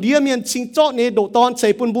ham lùng đĩa miền chính chót này đồ ton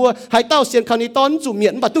xây bún bùa hay tao xiên khăn ni ton chủ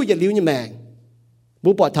miệng và tu yết liu như mèng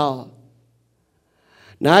bố bỏ thọ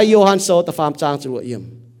nãy Gioan số tập phàm trang từ yểm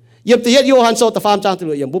yểm thì Gioan số tập phàm trang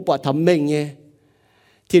từ yểm bố bỏ thầm mình nhé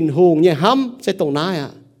thiên hùng nhé hăm sẽ tổng nái à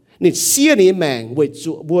nên xia ni mèng với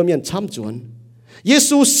chủ bùa miền chăm chuẩn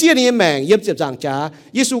Giêsu xia ni mèng yểm tiếp giảng trả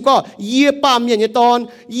Giêsu có ye ba miền như ton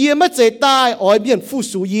ye mất dễ tai ở miền phu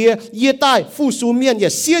sú ye tai phu sú miền ye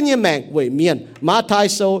xia ni mèng với miền Ma Thái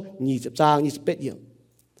số nhị tiếp giảng nhị bết yểm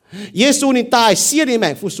Giêsu ni tai xia ni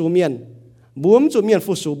mèng phu sú miền bùm chủ miền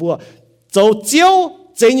phu sú bùa dấu chiếu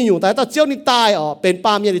dễ như nhung tai ta chiếu ni tai ở bên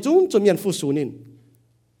ba miền thì chúng chủ miền phu sú nín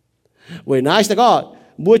với nãy sẽ có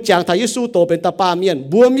bùa chàng thầy Giêsu tổ bên ta ba miền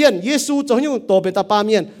bùa miền Giêsu cho nhung tổ bên ta ba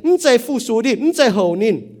miền chạy phu sú đi chạy hậu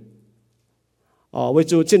nín với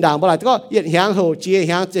chủ trên đàng bảo lại có hiện hàng hậu chia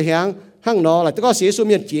hàng hàng nó lại có Giêsu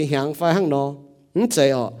miền chia hàng phải hàng nó chạy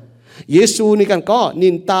ở Giêsu ni cần có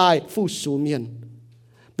nín tai phu sú miền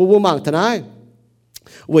bùa mảng thế này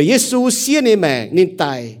với Giêsu xia ni mèng nín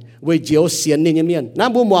tài với chiếu xiên nín miền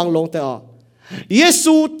nam bùa mảng lông tới ở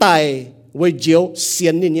Giêsu tài với chiếu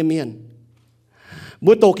xiên nín miền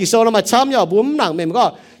bữa tổ kỳ sau nó mà chăm nhau bùm nặng mềm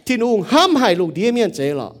có thiên ung ham hại lục địa miền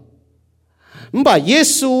chế lọ bà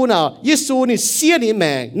Giêsu nào Giêsu ni xia ni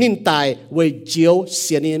mèng nín tài với chiếu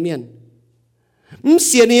xiên ni miền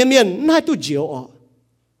xiên ni miền hai tu chiếu ọ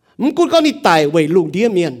cũng có ni tài với lục địa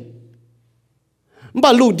miền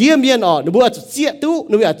bà lục địa miền ọ nó bữa chia tu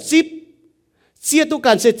nó bữa chia tu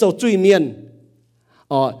cần sẽ走最面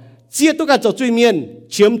chia tu cần走最面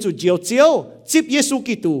chiếm chủ chiếu tiếp Giêsu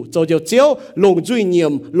Kitô走chiếu lồng duy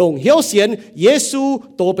nhiệm lồng hiếu xiên Giêsu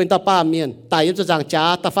tổ bên ta ba miền tại yếm cho rằng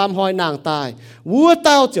cha ta phàm hoi nàng tài vua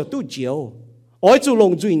tao chiếu tu chiếu ôi chủ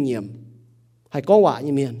lồng duy nhiệm hay có quả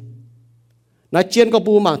như miền nói trên có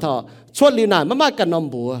bu mảng thọ suốt liu nàn mất cần nằm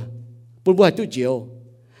bùa hay tu chiếu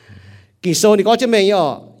kỳ sau thì có cho mình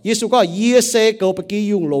nhở Giêsu có ye sẽ cầu bậc kỳ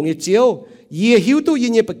dùng lồng như chiếu ye hiếu tu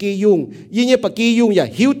ye bậc kỳ dùng ya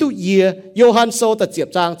hiếu tu ye Gioan số tập tiếp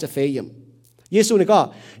trang cho phê yểm Giêsu này có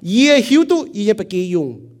ye hiếu tu ye bậc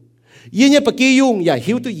kỳ dùng ya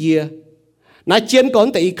hiếu tu ye nói trên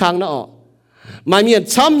còn tại khang nó mà miền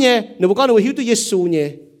chăm nhé nếu có người hiếu tu Giêsu nhé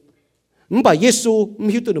bà Giêsu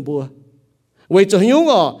hiếu tu nó bùa vậy cho nhung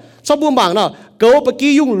sau buông bảng nào cầu bậc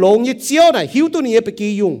kỳ dùng lồng như chiếu này hiếu tu ye bậc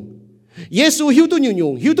kỳ dùng Giêsu hiếu tu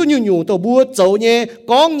nhiều nhung tổ bùa dấu nhé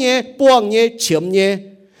con nhé buông nhé chiếm nhé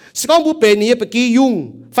sẽ có bùa bền nhé bậc kỳ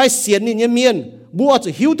dùng phải xiên nhé miền bùa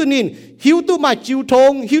cho hiếu tu nín hiếu tu mà chiếu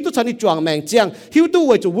thông hiếu tu chân đi choàng mèng chiang hiếu tu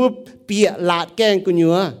vậy cho bùa bịa lạt keng của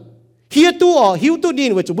nhớ hiếu tu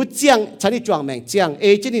nín vậy cho bùa chiang chân đi choàng mèng chiang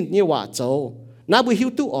trên nín như quả dấu na bùa hiếu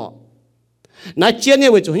tu na chiên nhé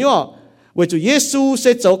vậy cho nhớ vậy cho Giêsu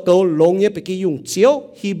sẽ dấu cầu lồng nhé bậc kỳ dùng chiếu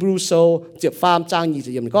Hebrew số tiếp phàm trang nhị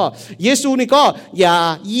yểm có Giêsu này có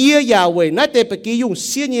ya vậy nãy tế bậc kỳ dùng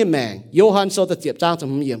xiên nhé mèng Gioan số tập tiếp trang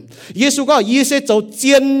trong yểm Giêsu có ye sẽ dấu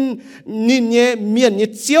chiên nín nhé miền nhé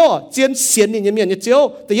chiếu chiên xiên nín nhé miền nhé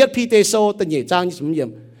chiếu tự yết pi tế số tự nhị trang như trong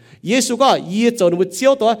yểm Giêsu có ye dấu nó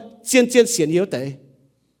chiếu đó chiên xiên yếu tế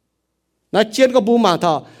nãy chiên có bu mảng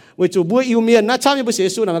thọ với chủ bữa yêu miền nó chăm như bữa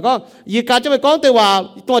Giêsu nào mà có gì cả cho mày con tới hòa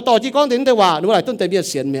tỏ chỉ con đến tới hòa nó lại tuân tới miền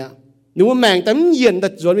xiên mẹ nó mèn tấm yên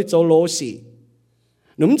đặt rồi với châu lô xì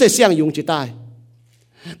nó muốn chạy sang dùng chỉ tai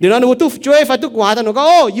để nó tu chơi phải tu quả ta nó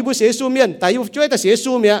có yêu bữa Giêsu miền tại yêu chơi ta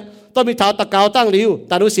Giêsu mẹ tao bị tháo ta cao tăng liu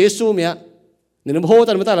ta nó Giêsu mẹ nên nó hô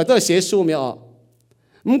ta nó ta là tôi Giêsu mẹ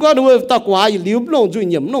có đuôi ta quá liu long duy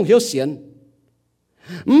nhầm long hiếu xiên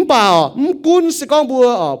bảo cún sẽ con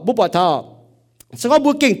bùa bùa bỏ thọ sẽ con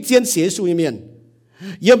bùa kinh chiến sĩ suy miền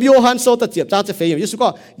yếm Johann sâu ta tiếp trang sẽ phải yếm Giêsu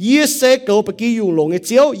có yê sẽ cầu bậc kỳ dùng lồng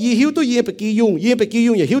chiếu yê hiếu tu yê bậc kỳ dùng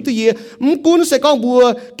yê hiếu tu yê cún sẽ con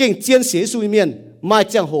bùa kinh chiến sĩ suy miền mai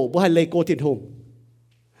chẳng hồ bùa hay lấy cô thiên hùng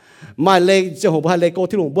mai lấy chẳng hồ bùa hay lấy cô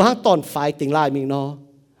thiên hùng bùa hang toàn phải tỉnh lại mình nó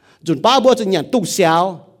chuẩn ba bùa cho nhận tung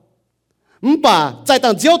xéo bà tại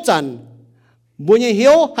tầng diếu trần bùa như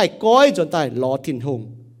hiếu hay coi chuẩn tại lò thiên hùng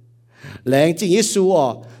lẽ chính Giêsu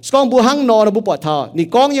con bùa hang nọ là bùa bỏ thọ nị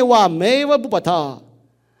con nhưว่าmấyว่าbùa bỏ thọ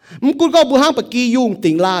cún có bùa hang bậc kỳ dùng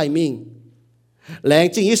tỉnh lại mình lẽ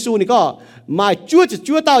chính Giêsu nị có mai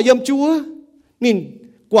chúa tao yếm chúa nín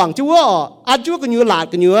quảng chúa ăn chúa cái nhựa lạt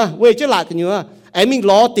cái nhựa về chứ lạt cái nhựa ấy mình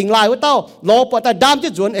lo tỉnh lại với tao lo bỏ ta đam chứ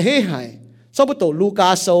chuẩn ấy hay sau bữa tổ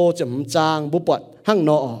Luca sâu chấm trang bùa bỏ hang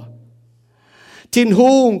nọ thiên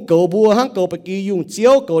hùng cầu bùa hang cầu bậc kỳ dùng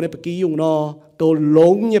chiếu cầu này bậc kỳ dùng nọ cầu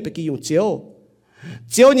lông như bậc kỳ dùng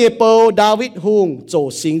chiếu như bầu David hùng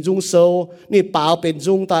tổ sinh dung sâu nị bảo bên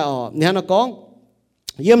dung tai nè nó có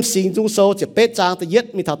yếm sinh dung sâu chỉ bết trang tự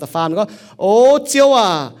yết mi thảo ta phàm có chiếu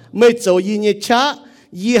mấy tổ y như cha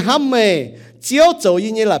y ham mê chiếu tổ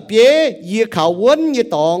y như là bế y khảo vấn như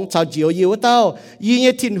tòng chào chiếu y của tao y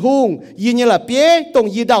như thiên hùng y như là bế tòng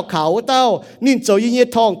y đào khảo của tao nên tổ y như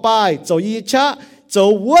thong bài tổ y cha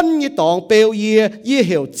tổ vấn như tòng bèo y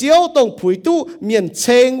hiểu chiếu tòng phủi tu miền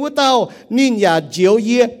trên của tao nên ya chiếu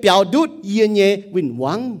y biểu đút y như vinh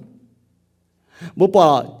quang bố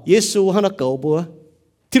bỏ Giêsu hắn đã cầu búa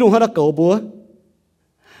thiên hùng hắn đã cầu búa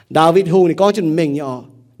David hùng thì con chân mình nhỏ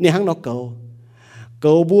nên hắn nó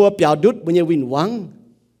cầu bùa biểu đút bao nhiêu vinh quang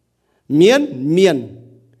miền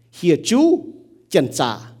hiệp chú chân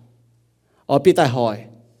trả bị tai hỏi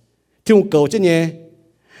thì ông cầu chứ nhé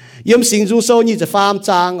yếm sinh dung sâu nhưจะฟาร์ม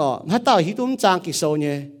จางฮัตตาฮิตุมจางกิโซ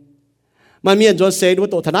nhé mà miền rồi sẽ đối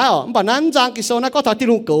tổ thần ái bảnนั้นจางกิโซนะก็ทำที่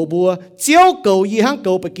ลุงcầu bùa chiếu cầu y hang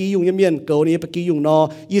cầu bậc kỳ dùng như miền cầu này bậc kỳ dùng nó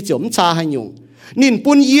y chấm cha hay dùng nín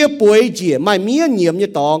bún yê bồi dìa mai mía nhiễm như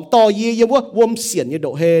tòng to yê yếm vôm xiển như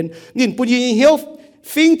độ hên nín bún yê hiếu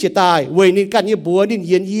phinh chỉ tài vậy nín cạn như búa nín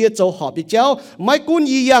yên yê châu họp như chéo mai cún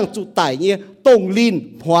yê yang trụ tải như tông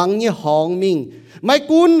linh hoang như hong mình mai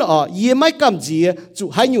cún yê mai cầm dìa trụ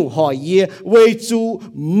hai nhung hỏi yê vậy trụ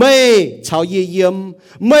mê chào yê yếm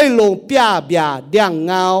mê lồng bia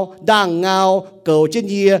đàng ngao cầu trên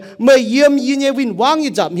yê mê yếm yê nhé vinh vang như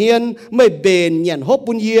giảm hiền mê bền nhận hốp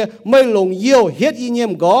bún yê mê lồng yêu hết yê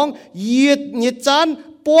nhem gong yê nhé chán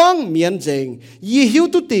quang miền dình y hiếu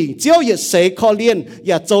tu tỉnh chiếu yết sấy khó liên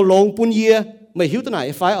ya châu long bún yê mày hiếu tu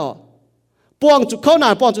này phải quang chủ khó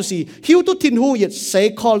nào quang chủ gì hiếu tu thiên hu yết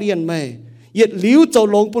sấy khó liên mày yết liu châu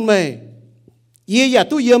long bún mày yê ya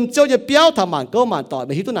tu yếm châu yết béo tham màn câu màn tỏi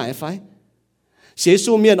mày hiếu tu này phải xế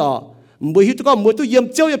su miền mày hiếu tu có mày tu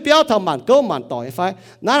yếm châu yết béo tham màn câu màn tỏi phải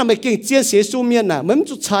nãy là mày kinh chiến xế su miền mắm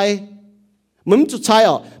chút chai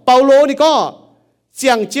Paulo này có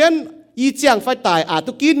giảng chiến y chẳng phải tài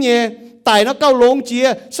tu kín nhé tài nó cao lông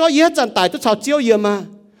chia so y hết chẳng tài tu chào chiếu gì mà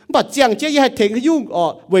bà chẳng chế y hay thành cái dung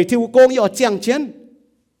về thiêu công y chẳng chiến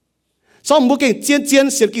so một cái chiến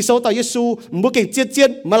sự kỳ sâu tại Giêsu một cái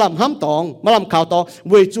chiến mà làm hám tòng mà làm khảo tòng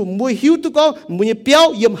về chủ mùi hiếu tu có mùi như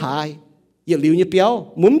béo yếm hại yếm liu như béo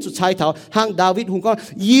muốn chủ trai thảo hàng David hùng con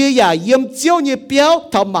y ya yếm chiếu như béo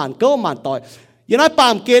thảo màn câu màn tỏi giờ nói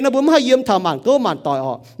bàm kê nó bướm hay yếm thảo màn câu màn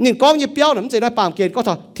tỏi nhìn con như béo lắm giờ nói bàm kê có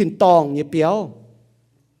thảo thìn tòng như béo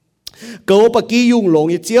cầu bậc kỳ dùng lồng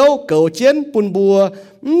như chiếu cầu chiến bùn bùa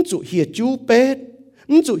chủ hiệp chú bết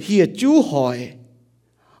chủ hiệp chú hỏi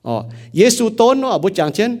Giêsu tôn nó bữa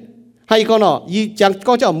chẳng chiến hay con y chẳng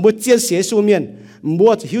con cho bữa chiến xế su miền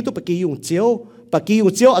bùa chỉ hiếu tu bậc kỳ dùng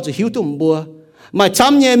chiếu ở chỉ hiếu tu bùa mà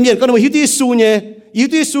chăm nhẹ miền con hiếu tu su nhẹ hiếu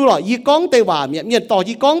tu su là y con tây hòa miền tỏ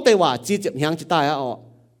y con tây hòa chỉ chậm hàng chỉ tai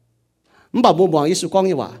bảo mua bằng Giêsu con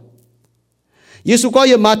như hòa Giêsu có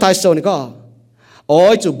như mà thái sầu này có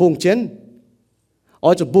ôi chủ bùng chiến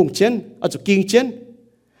ở chủ kinh chiến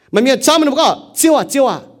mà miền chăm nó có chiếu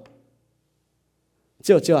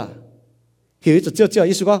hiểu chiếu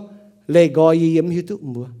Giêsu có lệ gọi yếm hiếu tu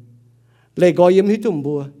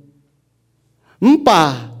bùa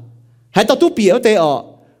bà hãy tao tu biểu tê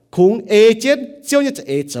khung chiến chiếu như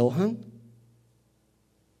ê châu hăng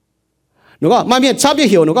nó có mà miền chăm như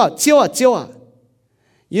hiểu nó có chiếu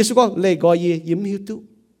Giêsu có lệ gọi yếm hiếu tu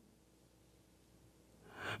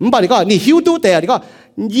bà này có nị hiếu tu tê này có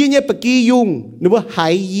y như bậc kỳ dùng nó bữa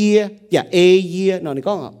hai y ya ê y nó này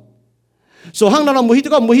có số hăng nó là mùi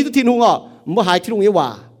hiếu thiên hùng mùi hai thiên hùng như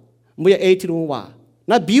hòa mùi ê thiên hùng hòa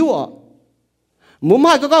nó biểu muốn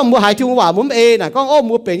hai có mua hai thiên hòa muốn ê nè con ô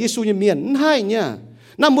mua bền Giêsu như miền hai nha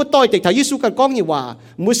năm mua tôi tịch thầy Giêsu cần con như hòa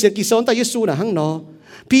mua sẽ kỳ sống tại Giêsu là hăng nó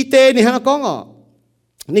Peter này hắn có ngọ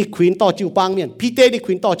นี่ควีนต่อจิวปังเมียนพีเตนี่ค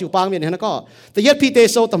วีนต่อจิวปังเมียนฮะก็แต่ยัดพีเต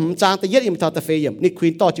โซตำจางแต่ยัดยังไม่ทอตะเฟยมนี่ควี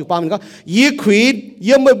นต่อจิวปังเมียนก็ยี่ควีน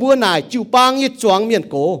ยังไม่บัวนายจิวปังยี่จวงเมียน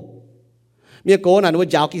โกน่ะว่า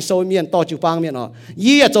ยาวกิโซเมียนต่อจิวปังเมียนอ๋อ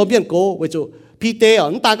ยี่จะโจเมียนโกไว้จูพีเตอ๋อ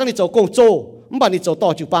น้ำตาก็นี่โจกงโจน้ำบานี่โจต่อ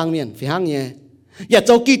จิวปังเมียนฝีห้างเนี่ยอย่าโจ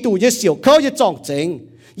กีตู่ยี่เสียวเขายี่จ่องเจ๋ง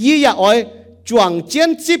ยี่อย่าอ้อยจวงเจียน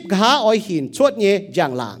จิบหาอ้อยหินชวดเนี่ยอย่า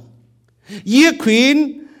งหลังยี่ควีน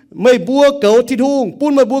ไม่บัวเก๋าที่ทุ่งปุ้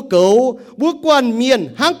นไม่บัวเก๋าบัวกวนเมียน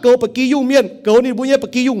ห้างเก๋าปะกี้ยุ่งเมียนเก๋านี่บัวเนี่ยปะ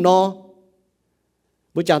กี้ยุ่งนอ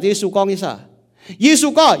บัวจากที่เยซูกองนี่ซะเยซู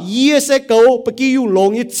ก็เยี่ยเสเก๋าปะกี้ยุ่งลง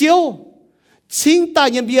ยี่เจียวชิงตาย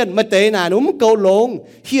ยังเบียนมาเตะน่ะหนูมันเก๋าลง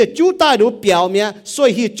เฮียจู้ตายหนูเปียวเมียสวย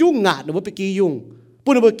เฮียจู้งาดหนูปะกี้ยุ่ง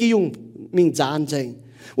ปุ้นปะกี้ยุ่งมิงจานเจง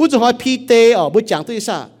อุจหอยพีเตอ๋อบัวจากที่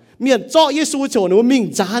ซะเมียนเจาะเยซูโฉหนูมิง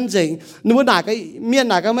จานเจงหนูหนาก็เมียน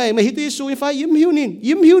หนาก็ไม่ฮิตเยซูไฟยิ้มหิวนิ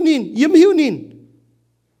น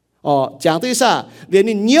อ๋อจางตัวซะเดี๋ยว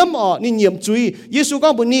นี้เยี่ยมอ๋อนี่เยี่ยมจุยเยซูก็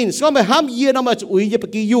บุญนินก็ไม่ห้ามเยี่ยนเอามาจุยเยป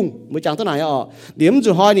กี้ยุ่งมือจางตัวไหนอ๋อเดี๋ยวมันจ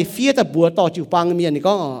ะหอยนี่เฟียแต่บัวต่อจิวปังเมียนนี่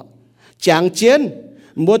ก็อ๋อจางเจน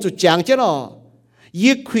บัวจุจางเจนอ๋อ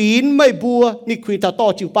ยี่ขวีนไม่บัวนี่ขวีนต่อ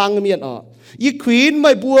จิวปังเมียนอ๋อยี่ขวีนไ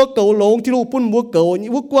ม่บัวเก่าหลงที่ลูกปุ่นบัวเก่า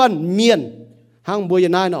วัวกวนเมียนห้างบัวยั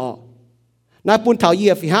นนายเนาะนายปุ่นเถาเยี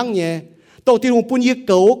ยฝีห้างเนี่ยโตที่ลุงปุ่นยีเ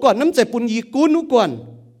ก๋าก่อนน้ำใจปุ่นยีกุ้นนุก่อน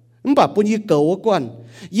น้ำป่าปุ่นยีเก๋าก่อน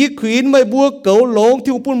ยีขวีนไม่บัวเก๋าหลง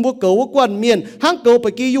ที่ลุงปุ่นบัวเก๋าก่อนเมียนห้างเก๋าไป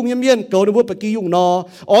กี้ยุ่งเมียนเก๋าในบัวไปกี้ยุ่งนอ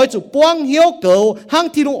อ้อยจุป้วงเหี้ยวเก๋าห้าง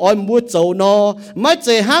ที่ลุงอ้อยบัวเจ้านอไม่ใจ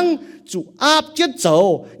ห้างจุอาบเจ็ดเจ้า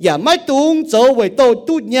อย่าไม่ตุงเจ้าไว้โต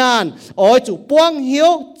ตุญญานอ้อยจุป้วงเหี้ย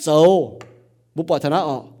วเจ้าบุปผาธนะ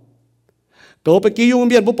อ๋อเก๋าไปกี้ยุ่งเ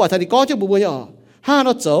มียนบุปผาธนิก้อเจ้าบุบัวอ๋อห้าเน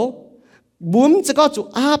าะเจ้าบุ้มจะก็จุ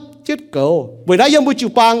อาบเจ็ดเก๋าเวลายังบุจิ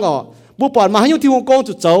ปังอ๋อบุปผามาให้ยุติวงกง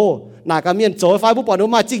จุเจ้าหน้าการเมียนเจ้าไฟบุปผาหนู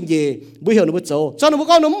มาจริงเย่บุเหี่ยวหนูบุเจ้าเจ้าหนูบุ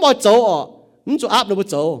ก้อนหนูบ่เจ้าอ๋อมันจุอาบหนูบุ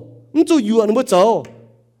เจ้ามันจุยั่วหนูบุเจ้า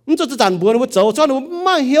มันจุจันบัวหนูบุเจ้าเจ้าหนูม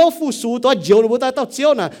าเหี่ยวฟูสูตัวเจียวหนูบุตายตัวเจียว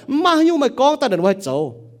น่ะมาให้ยุไม่กองแต่หนูให้เจ้า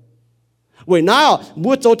เวลาบั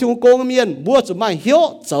วเจ้าที่วงกงเมียนบัวจุมาเหี่ยว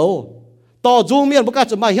เจ้าต่อจูงเมียนบุกา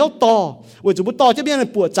จุมาเหี่ยวต่อเวจุบุต่อจะเมียน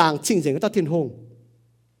ปวดจางชิงเสียงก็ตัดทิ้งหง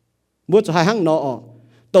บัวจะให้หั่งนอ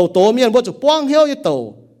โตโตเมียนบัวจะป้วงเหี้ยวยี่โต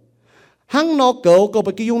หั่งนอเก๋าก็ไป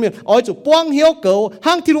กิยุ่งเมียนอ้อยจะป้วงเหี้ยวเก๋า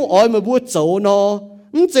หั่งที่ลุงอ้อยมาบัวเจ้านอ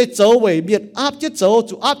มันจะเจ้าไว้เบียดอาบเจ้าเจ้าจ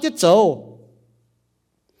ะอาบเจ้าเจ้า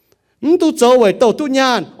มันตัวเจ้าไว้โตตุญญ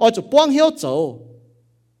านอ้อยจะป้วงเหี้ยวเจ้า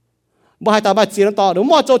บ่ให้ตาบาดเสียต่อเดี๋ยว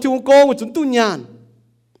มอเจ้าที่วงโกงจุนตุญญาน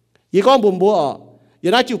ยี่ก้อนบัวอย่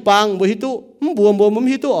าน่าจิวปังบัวฮิตุบัวมุม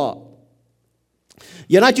ฮิตุ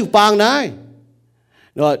อย่าน่าจิวปังนาย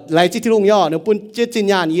เนาะไล่ที่ลุงย่อเนาะปุ่นเจ็ดจิญ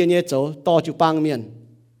ญาณยี่เนี่ยโจต่อจิวปังเมียน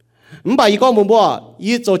บ่ายี่ก้อนบัว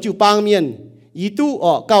ยี่โจจิวปังเมียนยี่ตู้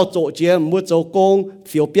เก้าโจเจียมบัวโจโกงเ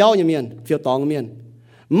ฟียวเปี้ยวอย่างเมียนเฟียวตองเมียน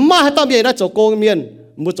มาให้ตั้งเมียนนะโจโกงเมียน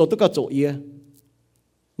บัวโจตุกเก้าโจเยี่ย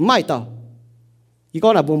ไม่ต่อยี่ก้อ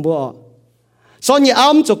นน่ะบัวส่วนยี่อ้อ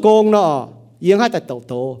มโจโกงเนาะยังให้แต่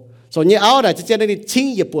โตส่วนยี่เอาแต่จะเจนี่ชิง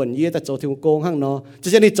ญี่ปุ่นยี่แต่โจที่วงโกงข้างเนาะ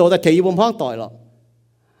จะนี่โจแต่เทียบมห้องต่อยหรอก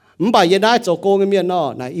บ่ายังได้โจโกงเมียนเนาะ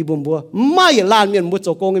ไหนอีบุมบัวไม่ลานเมียนบัวโจ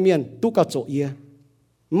โกงเมียนตุกกับโจเยี่ย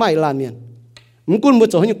ไม่ลานเมียนมึงกุนบัว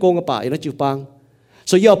โจให้ยังโกงกับป่าอีนั่นจิวปัง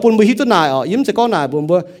ส่วนยี่ปุ่นบัวฮิตุนายยิ้มจะก้อนนายบุม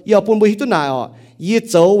บัวยี่ปุ่นบัวฮิตุนายยี่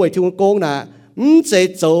โจไว้ที่วงโกงน่ะจะ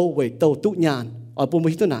โจไว้โตตุญานปุ่นบัว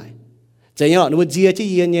ฮิตุนายจะยังหนูเจียที่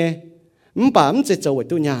ยี่เนี่ยป่าจะโจไว้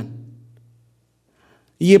ตุญาน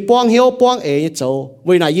ยี่ป้องเหี้ยวป้องเอ๋ยโจเว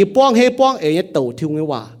ลายี่ป้องเหี้ยวป้องเอ๋ยโตที่วง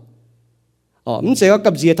ว่ามันจะก็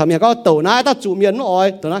กับเจียทำอย่างก็โตน่าถ้าจุเมียนน้อย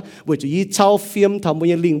ตัวนั้นเวจุยี่เช่าเฟียมทำบุ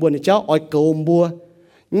ญลิงบัวเนี่ยเจ้าอ้อยเกลบัว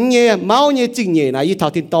เนี่ยเมาเนี่ยจริงเนี่ยนะยี่เท่า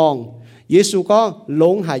ทินตองเยซูก็ล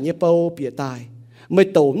งหายเนี่ยเปาเปียตายไม่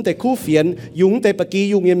โตมันแต่คู่เฟียนยุงแต่ปะกี้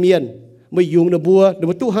ยุงเมียนไม่ยุงเดบัวเด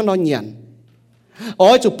บัวตู้ห้างนอนเหยียนอ้อ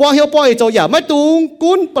ยจุป้องเหี้ยวป้องเอ๋ยโจอย่าไม่ตุง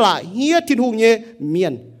กุ้นปลาเฮียทินหุงเนี่ยเมีย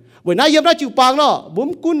นเวลาเยี่ยมได้จิวปังเนาะบุ้ม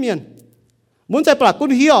กุ้นเมียนบุ้มใจปลากุ้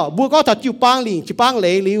นเหี้ยบัวก็ถัดจิวปังหลิงจิวปังเหล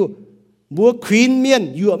วลิวบัวควีนเมียน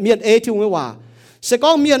อยู่เมียนเอที่วงว่าเสก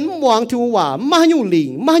องเมียนมวงที่วงว่ามายุ่งหลิง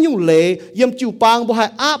มายุ่งเหลเยี่ยมจิวปังบัวให้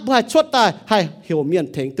อาบัวให้ชดตายให้เหี่ยวเมียน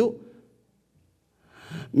เถงตุ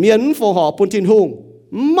เมียนฝงห่อปุ่นทินหุง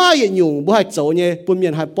มาเยี่ยยุ่งบัวให้โจเนี่ยปุ่นเมีย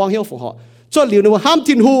นให้ป้องเหี่ยวฝงห่อชดเหลียวนึกว่าห้าม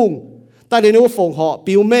ทินหุงแต่เดี๋ยวนึกว่าฝงห่อ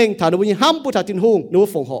ปิวเม่งถ้านึกว่าห้ามปุ่นถ้าทินหุงนึกว่า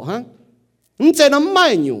ฝงห่อฮะมันเจน้ำไม่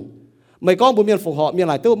ยุ่งไม่ก้องบุญเมียนฝงเหาะเมียน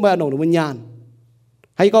หลายตัวเมื่อหนุ่มวิญญาณ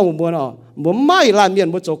ให้ก้องบุญเนาะบุญไม่ลานเมียน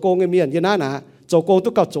บุญโจโกงเมียนยันน่ะนะ做工都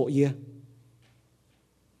夠做嘢。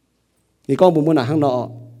你講唔滿啊？行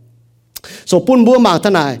咯，所以半半忙ท่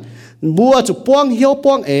านไหนบัวจุป้องเหี้ยว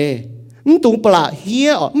ป้องตุงปลาเหี้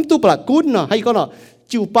ยตุงปลากุ้นเนาะให้ก็เนาะ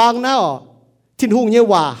จิวปังนะทิ้งหุงเนี่ย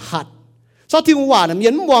ว่าหัดซอทิ้งว่าน่ะเมีย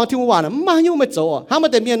นมองทิ้งว่าน่ะมายุ่งไม่โจหามา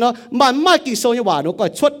แต่เมียนเนาะมันมากี่โซเนี่ยว่าเนาะก็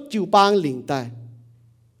ชดจิวปังหลิงตาย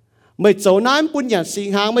ไม่โจน้ำปุ่นอย่างสิง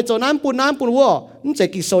หางไม่โจน้ำปุ่นวัวมันจะ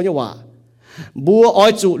กี่โซเนี่ยว่าบัวอ้อ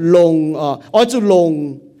ยจุลงอ้อยจุลง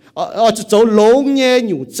อ้อยจุโจลงเนี่ยอ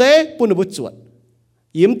ยู่เจ๊ปุ่นบุจวด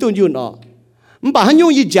ยิ้มตุนยุนมัน把很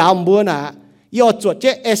容易讲不呢，要做这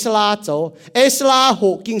埃斯拉走，埃斯拉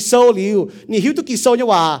好经收了，你晓得经收的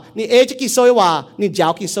话，你爱这经收的话，你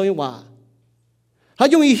教经收的话，很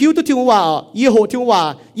容易晓得听话，要好听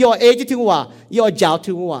话，要爱这听话，要教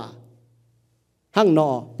听话，行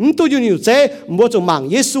喏，都要有这，唔好做忙，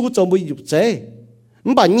耶稣做冇有这，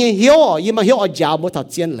唔把你晓，伊嘛晓教冇头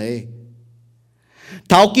见嚟，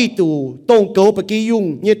头基督东狗不给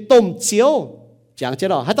用，你东蕉，讲这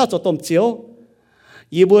咯，还到做东蕉。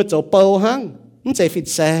伊不做包行，唔使fit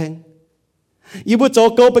sang。伊不做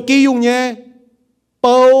狗不記用呢，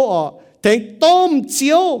包聽ต้ม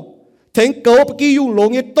椒，聽狗不記用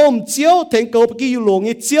龍嘅ต้ม椒，聽狗不記用龍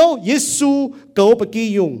嘅椒，耶穌狗不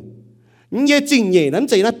記用，唔嘢正嘢，唔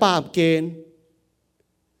使那八件，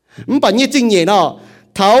唔把嘢正嘢咯，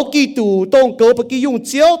頭基督當狗不記用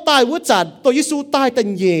椒，帶我จัดตัว耶穌帶但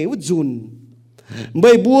嘢我準，ไ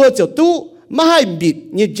ม่บัว就都ไม่ให้บิด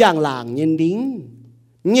嘢จางหลาง嘢ดิ้ง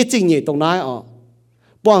nghe trình nhỉ tổng nái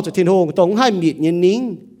bong cho thiên hồn tổng hai miệt nhân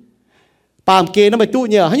nín bàm kê nó mày tụ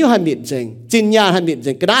nhờ hắn như hai miệt trình trình nhà hai miệt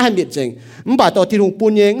trình cái đá hai miệt trình bà tỏ thiên hồn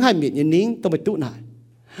buôn nhé hai miệt nhân nín tổng mày tụ nải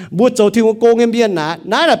bùa cho thiên hồn cô nghe biên nã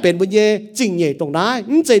nái là bền buôn nhé trình nhỉ tổng nái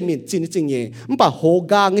chơi miệt trình nhỉ bà hồ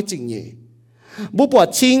ga nghe trình nhỉ bùa bỏ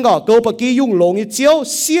chinh câu bà ký dùng lồng như chiếu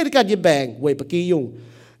xiết cái gì bèn về bà ký dùng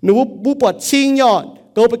nếu bùa bỏ chinh nhọ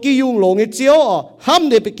câu bà ký dùng lồng như chiếu hâm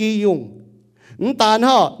để bà ký dùng tàn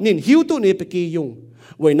họ nín hiếu tụ nín bê kỳ dùng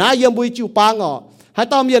với nãy yếm bùi chiu pang hai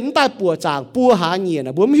tao miền tai bùa chàng bùa hà nhiệt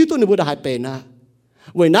là bùa hiếu tụ nín bùa đại bền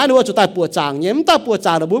với nãy nếu cho tai bùa chàng nhém tai bùa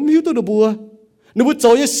chàng là bùa hiếu tụ nín bùa nếu bùa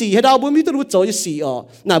trôi như xì hay đau bùa hiếu tụ nín trôi như xì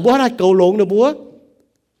nãy bùa hai cầu lông nín bùa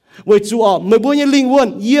với chú mấy bùa như linh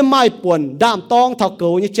quân yếm mai buồn đam tong thảo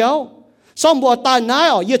cầu như cháu xong bùa tai nãy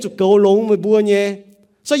yếm chú cầu lông mấy bùa nhé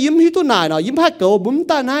sao yếm hiếu tụ nãy yếm hai cầu bùa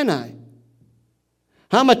tai nãy nãy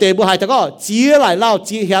hả mà tệ bùa hại ta có chia lại lao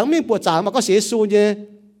chia hàng miếng bùa trả mà có xế xu nhé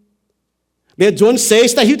để dồn xế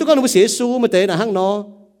ta hiểu tôi có nó xế xu mà tệ là hăng nó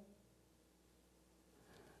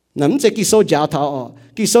nắm chế kỳ số giáo thảo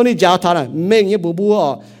kỳ số này giáo thảo là mình như bùa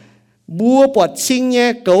bùa bùa chinh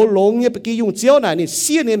nhé cầu lông nhé bị kỳ dùng chiếu này nên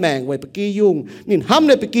xiên này mèn về bị kỳ dùng nên hâm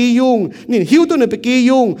này bị kỳ dùng nên hiểu tôi này bị kỳ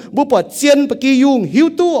dùng bùa chiên bị kỳ dùng hiểu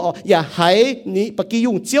tôi ya hay ní bị kỳ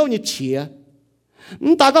dùng chiếu như chia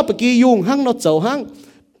ta có bị kỳ dùng hăng nó走hăng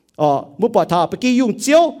mua bỏ thảo bị kỳ dùng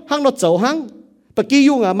chiếu hăng nó走hăng bị kỳ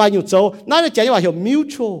dùng mà dùng走nói là chỉ là hiểu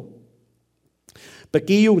mutual bị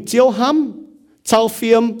kỳ dùng chiếu hâm sau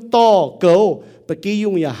phim to cầu bị kỳ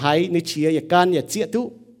dùng ya hay ní chia ya can ya chia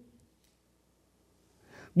tu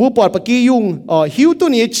mua bỏ bị kỳ dùng hiểu tu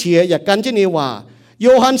ní chia ya can chứ ní hòa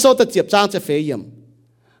Yohan sau ta tiếp trang sẽ phê yếm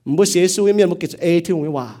mua xế xu yếm mua cái A thiên với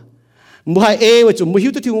hòa mua hai A với chúng mua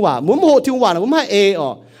hiểu tu thiên hòa mua hộ thiên hòa là mua hai A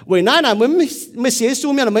vậy nãy là mới xế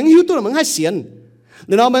xu miền là mới hiểu tu là mới hai xiên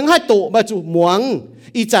nên nó mới hai tổ mà chủ muang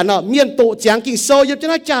ý chẳng nó miền tổ chẳng kinh sâu yếm cho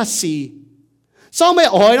nó cha xì sau mấy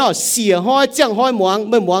hỏi nó xì hỏi chẳng hỏi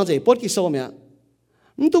muang mới muang gì bớt kinh sâu miệng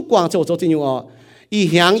tu quảng châu châu thiên nhung ý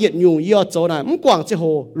hàng yết nhung yêu châu này quảng châu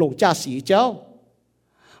hồ lồng cha xì châu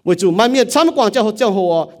với chủ mai miền chăm quảng châu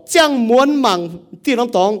hồ chẳng muốn mảng tiền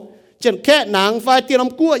ông tông chẳng khẽ nàng phải tiền ông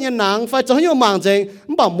cua như nàng phải cho nhiều mảng gì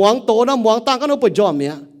bảo muang tổ nó muang tăng cái nó bồi giòm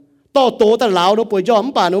miệng tổ ta lão nó bồi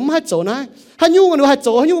giòm bà nó hai châu này hai nhung nó hai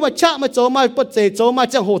châu mà chạm mà châu mà bớt gì châu mà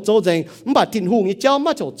chẳng hồ châu gì bảo thiên hùng như châu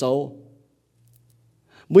mà châu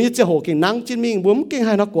mỗi chiếc hồ kinh năng trên mình muốn kinh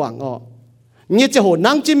hai nó quảng như chiếc hồ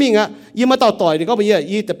năng trên mình nhưng mà tàu tỏi thì có bây giờ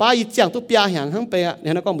yแต่ป้าy chẳng tu bia hàng hàng pe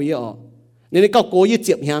nên nó có bây giờ nên nó cố y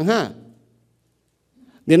chụp hàng ha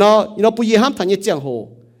nên nó bây giờ ham thành y chẳng hồ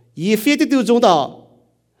y phía tiêu chúng ta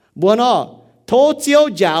bữa nó thô chiếu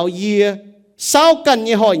giáo y sao cần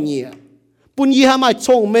y hỏi nhỉ bún y ham ai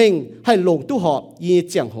thông minh hay lồng tu họ y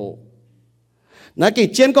chẳng hồ nãy cái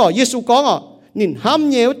chuyện có Giêsu có nên ham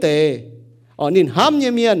nhiều tệ nên ham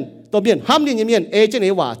nhiều miềnตัวเบียนห้ามนี่เมียนเจเน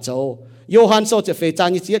ว่าโจโยฮันโซจะเฟจา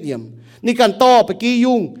นิเจียดเยี่ยมนี่การต่อไปกี่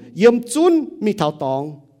ยุงเยี่ยมจุนมีเท้าตอง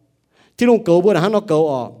ที่ลุงเก๋าบัวนะฮะน้องเก๋า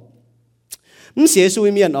มันเสียสู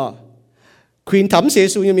เมียนควีนทำเสีย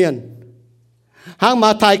สูเมียน hang mà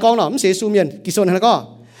thai con nó sẽ su miền kỳ son hay có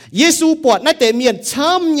Giêsu bọt nãy tệ miền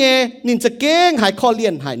chăm nhẹ nínจะเก่งหายข้อเลีย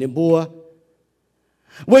นหายในบัว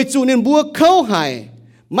ไว้จูนินบัวเข้าหาย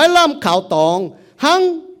ไม่ล่ำขาวตองหัง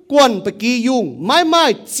กวนปะกียุงไม่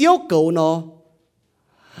เจียวเก่าเนาะ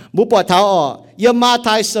บุปผาเท้าอ่อยามาไท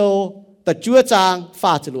ยโซแต่จั่วจางฟ้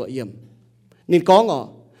าจะหลวเยี่ยมนินก้องอ่ะ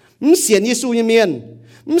มันเสียนยิสูยเมียน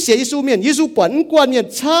มันเสียยิสูเมียนยิสูปวดมันกวนเมียน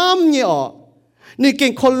ช้ำเนี่ยอ่ะนี่เก่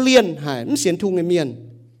งคนเลียนหายมันเสียนทุ่งเมียน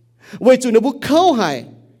ไว้จูนบุเข้าหาย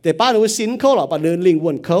แต่ป้าหนูสินเขาหรอป้าเดินลิงว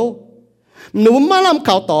นเขาหนูมาล่ำ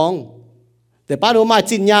ข่าวตองแต่ป้าหนูมา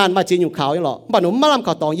จินยานมาจินอยู่ข่าวยังหรอป้าหนูมาล่ำ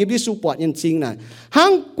ข่าวตองยิบยิสูปวดยันจริงน่ะหั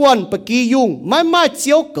งกวนปะกียุงไม่เ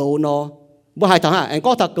จียวเก่าเนาะบ่ให้ทางหาไอ้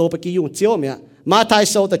ก็ถ้าเก่าปะกียุงเจียวเมียมาไทย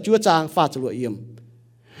โซแต่จั่วจางฟ้าจะหลวเยี่ยม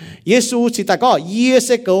เยซูสิแต่ก็เยเส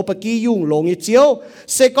เก่าปะกียุงลงยี่เจียว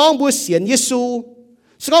เสกองบัวเสียนเยซู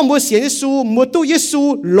สกองบัวเสียนเยซูมัวตู้เยซู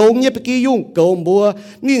ลงยี่ปะกียุงเก่าบัว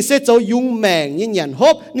นี่เสเจ้ายุงแมงยันยันฮ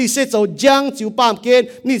บนี่เสเจ้าจังจิวปามเกน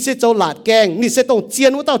นี่เสเจ้าหลาดแกงนี่เสตงเจีย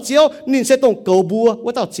นว่าเต้าเจียวนี่เสตงเก่าบัวว่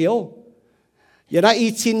าเต้าเจียวอย่าได้อี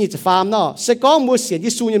ชินยี่จะฟาร์มเนาะเสกองบัวเสียนเย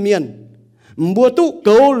ซูยังเมียนบัวตู้เ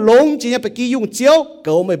ก่าลงจีเนี่ยปะกียุงเจียวเ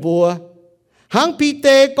ก่าไม่บัวหางพีเต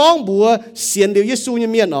กองบัวเสียนเดียวเยซูยั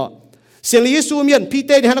งเมียนเนาะเสียงเยซูเมียนพี่เ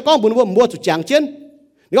ต้ที่ฮันก้องบุญว่ามัวจุดจางเช่น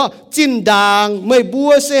นี่ก็จินดางไม่บั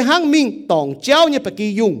วเสหังมิงตองเจ้าเนี่ยปะกี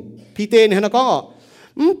ยุงพี่เต้ที่ฮันก้อ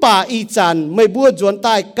งป่าอีจันไม่บัวจวนต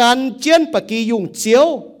ายกันเจียนปะกียุงเจียว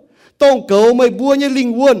ตองเก่าไม่บัวเนี่ยลิง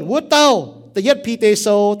วนวัวเต้าแต่ยัดพี่เต้โซ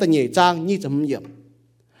แต่เหย่จางนี่จะมุ่งเหยียบ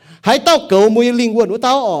ให้เต้าเก่ามัวลิงวนวัวเ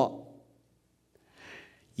ต้าออก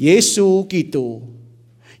เยซูกิตู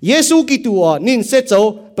耶稣基督啊，您说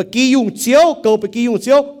走不给用酒，狗不给用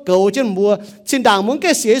酒，狗真无，现当门个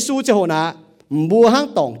耶稣就好拿，无行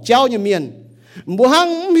当教一面，无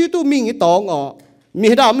行没都明一当哦，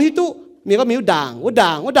没到没都没个没有当，我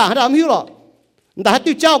还到没有了，但係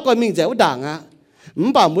對เจ้าก็明在我當啊，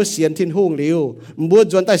唔把冇先天空了，冇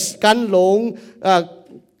轉到干龍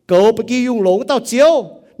狗不給用龍到酒，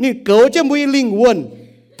你狗就冇靈魂，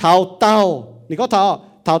頭刀，你講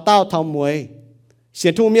頭刀頭梅。เสี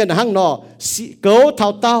ยทุ่งเมียนหังนอเกาเท่า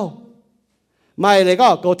เต้าไม่เลยก็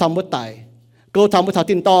เกาทำบุตรไตเกาทำบุตรเท่า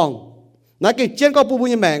ตินตองนักเจียนก็ปูบุ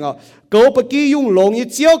ญแมงอ่ะเกาปะกี้ยุ่งหลงยี่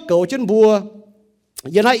เจียวเกาจนบัว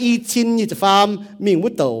ยันให้อีชินยี่จะฟาร์มมิงมุ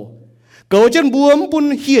ตโตเกาจนบัวมันปุ่น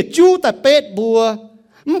เหี่ยจู้แต่เป็ดบัว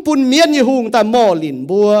มันปุ่นเมียนยี่หุงแต่หม้อหลิน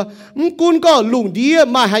บัวมันกุนก็ลุงเดีย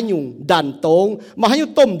มาให้ยุ่งดันตงมาให้ยุ่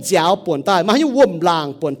งต้มเจียวป่วนใต้มาให้ยุ่งว่มลาง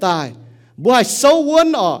ป่วนใต้บัวให้เซาวน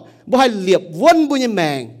อ่ะบ่ให้เหลียบวนบุญแม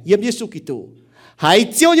งเยี่ยมเยซูกิตูให้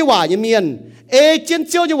เจียวจะว่าเยี่ยมเมียนเอเจียนเ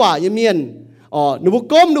จียวจะว่าเยี่ยมเมียนอ๋อหนู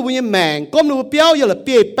ก้มหนูบุญแมงก้มหนูเปี้ยวอย่าละเ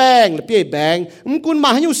ปี้ยแป้งละเปี้ยแบงมันกุนมา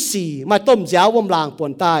ให้อยู่สี่มาต้มเจ้าวมลางปว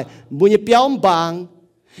นใต้บุญเปี้ยวบาง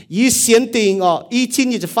ยี่เสียนติงอ๋ออีชิน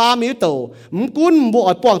ยี่จะฟ้าไม่โตมันกุนบัว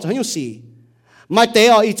ป้องจะให้อยู่สี่มาเตะ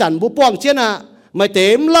อ๋ออีจันบัวป้องเจ้าน่ะมาเตะ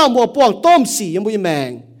มเล่าบัวป้องต้มสี่ยังบุญแม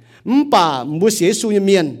งป่าบัวเสียสูยเ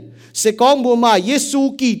มียนเสกองบัวมาเยซู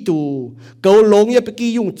กิตูเกาลงอย่าไปกี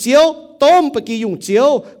ยุงเจียวต้มไปกียุงเจียว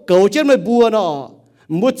เกาเจ้าไม่บัวเนาะ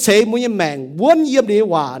มุดเชยมุยแมงวนเยี่ยมดี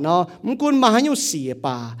หว่าเนาะมันกุนมาให้อยู่เสีย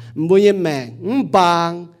ป่ามุยแมงบา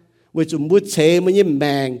งวิจุมุดเชยมุยแม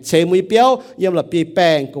งเชยมุยเปี้ยวเยี่ยมละปีแป้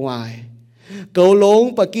งกวายเกาลง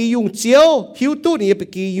ไปกียุงเจียวหิวตู้นี่ไป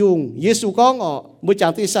กียุงเยซูก้องอ๋อมุดจา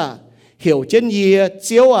งที่ซาเหี่ยวเจนเยียเ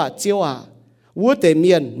จียววัวเตเ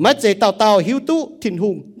มียนมัดเจเต่าหิวตู้ถิ่น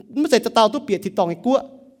หุงไม่ใช่จะเตาตัวเปียที่ตองไอ้กัว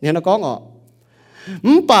เนี่ยนะก้องอ๋อ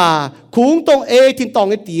ป่าคุ้งตรงเอที่ตอง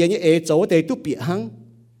ไอ้เตียเนี่ยเอโจแต่ตัวเปียหัง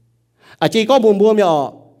อาจีก็บัวๆเนี่ยอ๋อ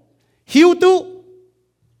หิวตู้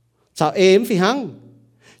ชาวเอ็มฝีหัง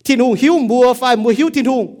ที่นุ่งหิวบัวไฟบัวหิวที่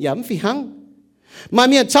นุ่งอย่าฝีหังมาเ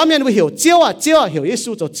มียนชาวเมียนว่าเหี่ยวเจียวเหี่ยวเยซู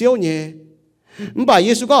จะเจียวเนี่ยป่าเย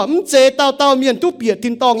ซูก็เจเตาเมียนตัวเปีย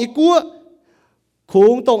ที่ตองไอ้กัวคุ้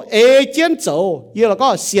งตรงเอเจียนโจเยอะแล้วก็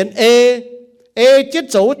เสียนเอ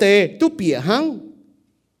chết dấu tề tu bịa hăng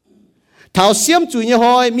thảo xiêm chủ nhà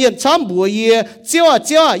hoi miền chăm bùa ye chiêu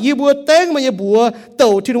ye bùa tên mà ye bùa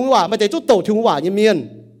tàu thiên hùng hỏa mà để tu tàu thiên hùng hỏa như miền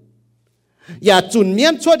อย่าจุนเมีย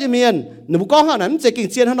นชวดเมียนหนูก้องหานั้นจะกิ่ง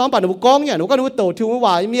เชียนให้น้องป่าหนูก้องเนี่ยหนูก็หนูโตทิ้ง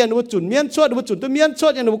ว่าเมียนหนูจุนเมียนชวดหนูจุนตัวเมียนชว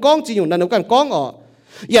ดอย่างหนูก้องจีอยู่นั่นหนูกันก้องอ๋อ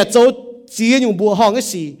อย่าโจจีอยู่บัวห้องก็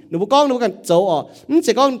สี่หนูก้องหนูกันโจอ๋อนั่นจ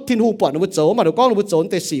ะก้องทิ้งหูปอดหนูโจมาหนูก้องหนูโจ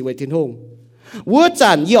แต่สี่ไว้ทิ้งหูวัว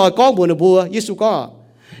จันยี่อ้อยก้องบัวหนูบัวเยซูก็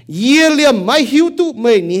ยี่เลี่ยมไม่หิวตุไ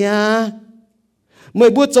ม่เนี่ยไม่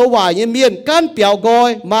บัวโจว่าอย่างเมียนการเปียวกอย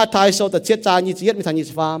มาไทยโซแต่เชียจานยี่จีเอ็ดไม่ทันยี่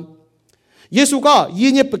สิบฟาร์มเยซูก็ยี่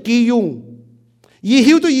เนี่ยปกียุงยี่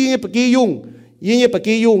หิวตัวยี่เนี่ยปกียุงยี่เนี่ยป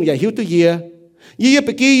กียุงอย่าหิวตัวยี่ยี่เนี่ยป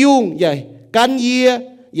กียุงอย่า กันเยีย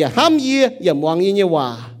อย่าห้ามเยียอย่ามองเยียว่า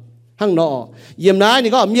หังนอเยี่ยมนายนี่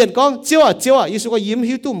ก็เมียนก้องเจ้ายิสุก็ยิ้ม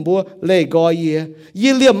หิวตุ้มบัวเลยกอเยีย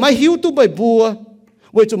ยี่เหลี่ยมไม่หิวตุ้มใบบัว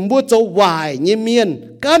ไว้จุ่มบัวโจวายเยี่ยมเมียน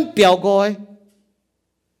กันเปียวกอย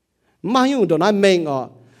มาอยู่ตรงนั้นเมงอ๋อ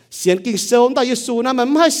เสียงกิ่งโซนตายิสุนะมัน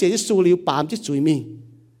ไม่ให้เสียงยิสุหลิวปามที่จุยมี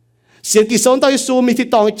เสียงกิ่งโซนตายิสุมีที่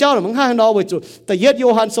ตองเจ้าหรือมันให้นอไว้จุแต่เย็ดโย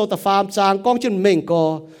ฮันโซตาฟาร์มจางก้องจิ้นเมงกอ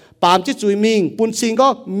ปามที่จุยมิงปุ่นซิงก็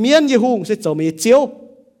เมียนยี่หุงเสียโจมีเจียว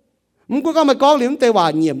มึงก็มาก้องหลิวแต่ว่า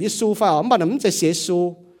เงียบยิสุฟ้าอ๋อมันมันจะเสีย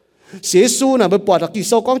สูน่ะไปปวดตะกิ่งโ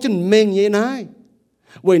ซก้องจิ้นเมงยี่นาย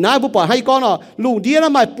เว้ยนายผู้ปวดให้ก้อนอ๋อลูกเดียนะ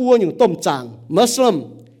ไม่ปัวอยู่ต้มจางมุสลิม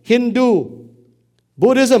ฮินดูบู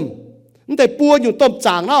ดิซึมแต่ปัวอยู่ต้มจ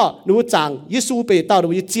างเนาะหนูจางยิสูไปเต้าหนู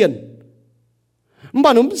ยิเจียนมันบอ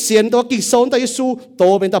กหนูเสียนตัวกิ่งโซนแต่ยิสูโต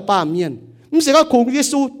เป็นตาป้าเมียนมันเสียก็คงยิ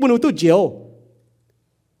สูปุนุตุเจียว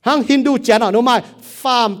ฮังฮินดูเจียนอ่ะหนูไม่ฟ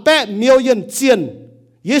าร์มแปะเมียวเย็นเจียน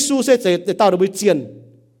ยิสูเสียใจแต่เต้าหนูยิเจียน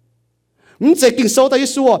มันจะกิ่งโซแต่ยิ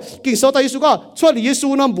สูกิ่งโซแต่ยิสูก็ช่วยยิสู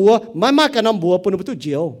น้ำบัวไม่กันน้ำบัวปุนุตุเ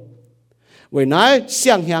จียวเว้ยนายเสี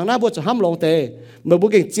ยงแหงนะบัวจะห้ามลงเตะเมื่อบุก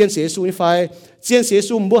เก่งเจียนเสียสูนี่ไฟเจียนเสีย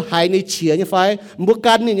สูบัวหายในเฉียนี่ไฟบัว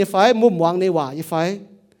กันนี่ไฟบัวหวางในหว่านี่ไฟ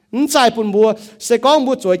ใจปุ่นบัวเสกอง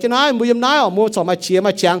บัวสวยจะนายบัวยำนายอ๋อบัวสอบมาเฉียม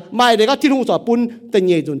าแฉงไม่เด็กก็ที่ทุ่งสอบปุ่นแต่เห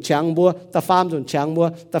นื่อยจนแฉงบัวแต่ฟาร์มจนแฉงบัว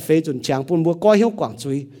แต่เฟยจนแฉงปุ่นบัวก้อยเหี้ยวกว่างจุ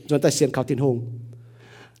ยจนแต่เสียนเขาทิ้งหง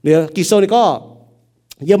เนี่ยกิโซนี่ก็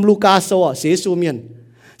ยำลูกาโซเสียสูเมียน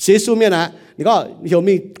นะนี่ก็เหี่ยว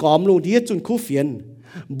มีกอมลูกที่จุนคู่เฟียน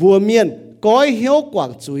บัวเมียนก้อยเหี้ยวกว่าง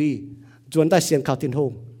จุยจนได้เสียนเขาทิ้งห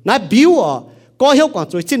งนายบิวอ่ะก้อยเหี้ยวกว่าง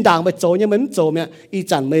จุยจิ้นด่างไปโจเนี่ยมันโจเนี่ยอี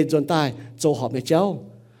จันไม่จนตายโจหอบไม่เจ้า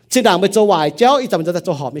ชิ้นด่างไปโจวายเจ้าอีจันมันจะโจ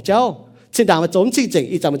หอบไม่เจ้าชิ้นด่างไปโจชิงเจ๋ง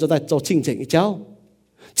อีจันมันจะโจชิงเจ๋งอีเจ้า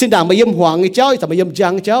ชิ้นด่างไปยำหวงอีเจ้าอีจันไปยำจั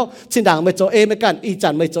งเจ้าชิ้นด่างไปโจเอไม่กันอีจั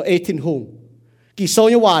นไปโจเอทิ้งหงกี่โซ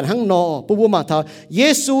ยหวานหังนอปุ๊บมาท้าเย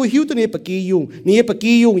ซูหิวตัวนี้ปะกียุงนี่ปะ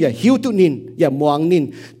กียุงอย่าหิวตัวนินอย่ามองนิน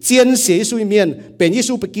เจียนเสียสุยเมียนเป็นเย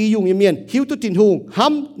ซูปะกียุงเมียนหิวตัวทิ้งหงห้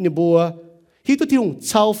ำนี่บัวหิวตัวทิ้งหง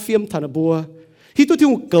ชาวเฟียมฐานบัวหิวตัวทิ้ง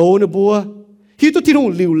หงเก่านี่บัวหิวตัวที่นุ่ง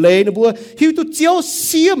หลิวเล่นะบัวหิวตัวเจียวเ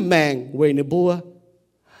สียแมงเวนะบัว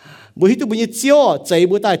หิวตัวบุญเจียวใจ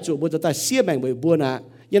บัวตายจุบัวจะตายเสียแมงเวบัวนะ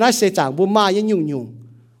ยันนั้นเสียจากบัวมายันยุ่ง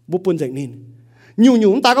บัวปุ่นจากนิน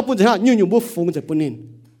ยุ่งตาก็ปุ่นจากยุ่งบัวฟุ้งจากปุ่นนิน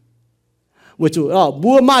บัวจุ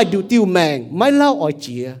บัวมาดูติวแมงไม่เล่าอ้อยเ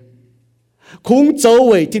จียคงโจเ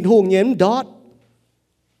วทิ้งหงเงี้ยดอด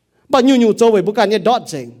บ้านยุ่งโจเวบุกันเนี่ยดอด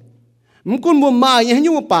เจงมันกุนบัวมายัง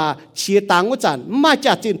ยุ่งป่าเชียตังว่าจันมาจ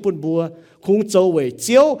ากจีนปุ่นบัวคงโจเวเ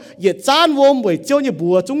จียวอย่าจานวมเวเจียวเนี่ยบั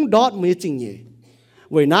วจงดอดไม่จริงเนี่ย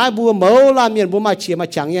เวนายบัวเมาลาเมียนบัวมาเชียมา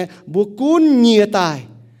จังเนี่ยบัวกุนเนียตาย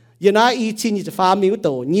ยันนายอีชินจะฟ้ามิวโต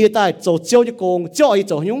เนียตายโจเจียวจะโกงเจ้าอี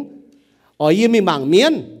โจยุ่งอ๋อยังมีหมางเมีย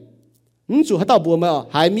นจู่ให้เต้าบัวมา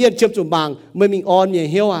หายเมียนเชื่อมจู่หมางไม่มีอ่อนเนี่ย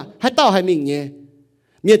เหี้ยวอ่ะให้เต้าให้มิงเนี่ย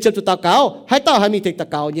เมียนเชื่อมจู่ตาเก่าให้เต้าให้มิงเทกตา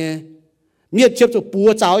เก่าเนี่ยเมียนเชื่อมจู่ปัว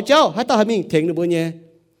เจ้าเจ้าให้เต้าให้มิงเทงในบัวเนี่ย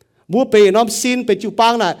บัวไปน้อมซินไปจู่ปั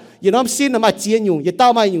งน่ะอย่าน้อมซินน่ะมาเจียนอยู่อย่าเต้า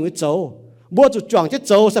มาอยู่โจบัวจู่จ่วงจะโ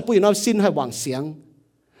จสักปุ่ยน้อมซินให้หวังเสียง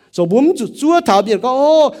โจบุ้มจู่จั่วถาวเบียนก็โ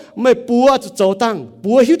อ้ไม่ปัวจู่โจตั้ง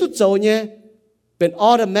ปัวหิวตุโจเนี่ยเป็นอ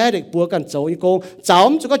อโตเมติกปัวกันโจอีกงเจ้า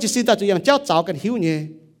จู่ก็จะซินแต่จู่อย่างเจ้าเจ้ากันหิวเนี่ย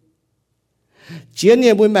เจียนเ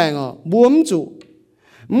นี่ยบุญแมงอ่ะบุ้มจู่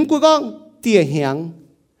กูก็เตี้ยเหียง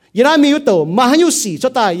ยันนั้นมีอยู่โตมาให้อยู่สี่ช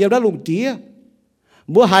ดตายยังได้ลุงเตี้ย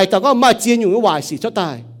บัวหายแต่ก็มาเจียนอยู่วายสี่ชดตา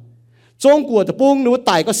ยจงกลัวแต่ปุ้งหนูไ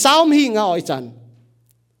ต่ก็ซ้ำหิ้งเอาไอ้จัน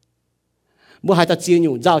บัวหายแต่เจียนอ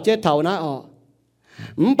ยู่เจ้าเจ้าเท่านะอ๋อ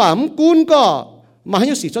ป่ามกุนก็มาให้อ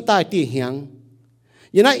ยู่สี่ชดตายตีเหียง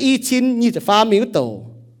ยันนั้นอีชินยี่จะฟ้ามีก็โต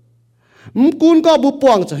กุนก็บัวป่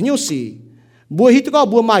วงจะให้อยู่สี่บัวฮิตก็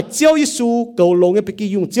บัวมาเจียวยิสูเกาลงไปกี่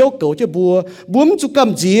ยุงเจียวเกาเจ้าบัวบัวมันจุก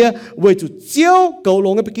ำเจียเวจุเจียวเกาล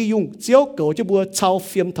งไปกี่ยุงเจียวเกาเจ้าบัวชาวเ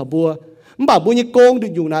ฟียมถับบัวบ่าบัวยังโกงดู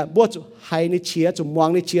อยู่นะบัวจุให้ในเชียจุมวาง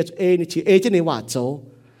ในเชียจุเอในเชียเอจะในหวาดโจ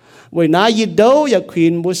เวยนายิดเดาอย่าควี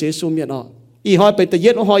นบัวเสียซูมยันอ่ะอีหอยเป็นตะเ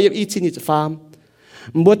ย็ดหอยยับอีชินิจะฟาร์ม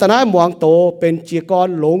บัวตะน้ามวางโตเป็นเจียก้อน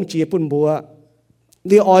หลงเจียปุ่นบัวเ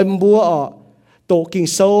รียออยบัวอ่ะโตกิ่ง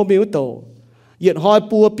โซมิวโตเหยียดหอย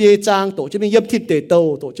ปัวเปียจางโตจะมีเยี่ยมทิศเตโต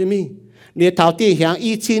โตจะมีเนี่ยเท้าตีแหง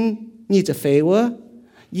อีชินนี่จะเฟวะ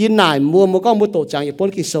ยินหน่ายมัวมันก็มัวโตจางอย่าป้น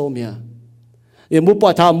กินโซเมียอย่างมัวปล่อ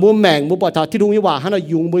ยเท้ามัวแมงมัวปล่อยเท้าที่ลุงยี่ว่าหันเอา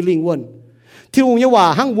ยุงมือลิงวนที่ลุงยี่ว่า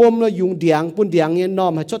หังวมแล้วยุงเดียงปุ่นเดียงเนี่ยนอ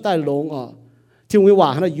มให้ชดใต้หลงอ่ะที่ลุงยี่ว่า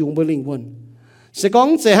หันเอายุงมือลิงวนเสกอง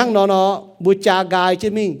เสหังนอนอบุจากายจะ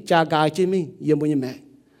มีจากายจะมีเยี่ยมบุญยังแมง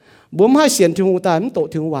bùm hai xiên thiên hùng ta mình tổ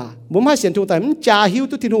thiên hòa bùm hai xiên thiên hùng ta mình cha hiếu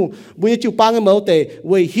tu thiên hùng bùm chịu bang cái mẫu tề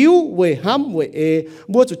về hiếu về ham về e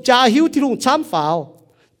bùm chịu cha hiếu thiên hùng chám pháo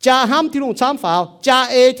cha ham thiên hùng chám pháo cha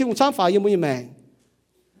e thiên hùng chám pháoยังไม่แม่ง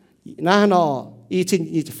นะเนาะอีทิน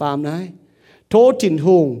อีจะฟาร์มนะโทษthiên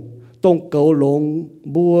hùngตรงเกาหลง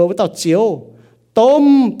บัวว่าต่อเจียวต้ม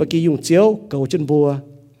ปะกี้ยุงเจียวเกาจนบัว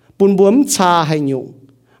ปุ่นบัวมันชาให้ยุง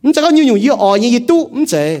มันจะก็ยุงยี่อ่อยยี่ตู้มัน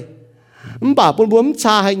เจ๋มันป่าปุ่นบัวมันช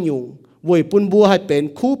าให้ยุงเว้ยปุ่นบัวให้เป็น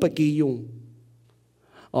คู่ปะกี้ยุง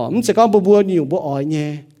มันจะก็บัวยุงบัวอ่อยเนี่ย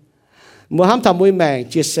บัวห้ามทำบัวแมง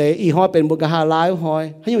เจียเสอีห้อยเป็นบัวกะฮาลายห้อย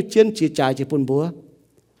ให้ยุงเจียนเจียจ่ายเจียปุ่นบัว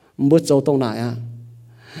บัวโจตรงไหนอ่ะ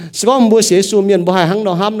สก็บัวเสียสูเมียนบัวให้หังเร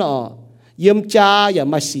าห้ามเนาะเยี่ยมจ้าอย่า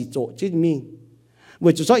มาสีโจจิตมิงเว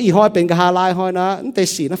จุดซ้ออีห้อยเป็นกะฮาลายห้อยนะแต่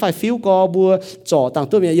สีนั้นไฟฟิวก็บัวจ่อต่าง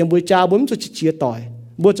ตัวเมียยังบัวจ้าบัวมันจะเชียต่อย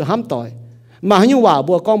บัวจะห้ามต่อยมาให้ยังว่า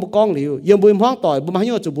บัวกองเหลียวยังบัวห้องต่อยบัวมาให้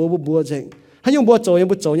ยังจะบัวเจงให้ยังบัวโจยัง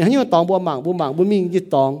บัวโจยังให้ยังตองบัวหมั่งบัวมิงยึด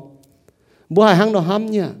ตองบัวให้หังเราห้าม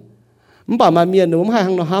เนี่ยมันป่ามาเมียหนูมันให้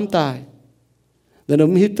หังเราห้ามตายเดี๋ยวหนู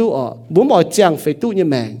ไม่ฮิตตู้บัวบอกจังไฟตู้เนี่ย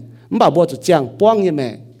แมงมันป่าบัวจะจังป้องเนี่ยแม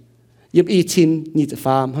งยิบอีชินนี่จะฟ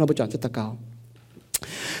าร์มให้เราไปจอดจะตะเกา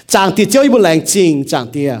จางตีเจ้ายิบแรงจริงจาง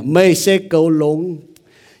เตียไม่ใช่เกาหลง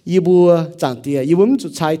ยิบัวจางเตียยิบมันจุ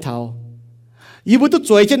ดใช้เท้ายิบัวตัวส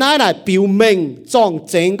วยจะน่าหน่ายปิวเม่งจ้อง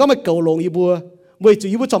เจ๋งก็ไม่เกาหลงยิบัวเว้ยจุ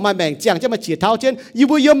ยิบัวจอมมาแมงจางจะมาเฉียดเท้าเช่นยิ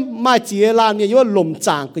บัวย่อมมาเจียลานเนี่ยยิบัวลมจ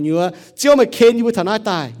างกันอยู่เจ้ามาเคนยิบัวทำหน้า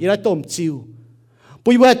ตายยิบัวต้มจิวปุ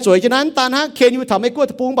ยบัวสวยจะนั้นตาฮะเคนยิบัวทำให้กลัว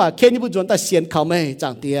ตะปูงบ่าเคนยิบัวจวนแต่เสียนเขาไม่จา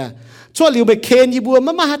งเตียช่วยเหลียวไปเคนยิบัว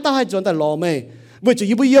มาหาตาให้จวนแต่รอไม่เว้ยจุ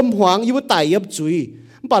ยิบัวย่อมหวังยิบัวไต่ยับจุย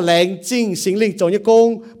ป่าแรงจริงสิ่งลิงจงยกง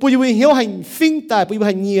ปุยบัวเหี้ยวให้ฟิ้งตายปุยบัวใ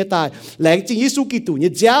ห้เงียตายแรงจริงยิสุกิตุเนี่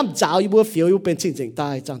ยจ้ามจ้าวยิบัวเฟียวยิบัวเป็นจริงตา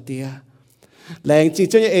ยจางเตียแรงจริง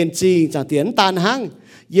เจ้าเอ็นจริงจางเตียนตานหัง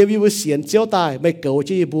ยิบัวเสียนเจ้าตายไม่เก่า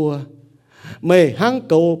จีบัวไม่หัง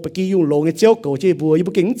เก่าปกี้ยุ่งลงเจ้าเก่าจีบัวยิ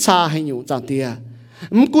บัวเก่งชาให้อยู่จางเตีย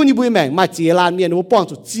มันกูยิบัวแมงมาเจียลานเมียนบัวป้อง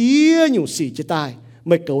จุดเจียอยู่สี่จะตายไ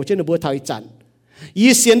ม่เก่าเจ้าบัวทายจันอี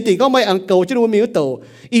เสียนติก็ไม่อังเก่าเจ้าบัวมีโต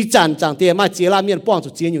อีจันจางเตียมาเจียลานเมียนป้องจุ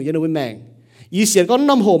ดเจียอยู่ยันบัวแมงอีเสียนก็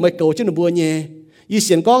น้ำโหไม่เก่าเจ้าบัวเนี่ยอีเ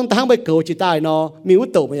สียนก็ทั้งไม่เก่าจะตายเนาะมี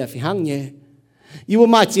โตไม่อยากฟิหังเนี่ยอีบัว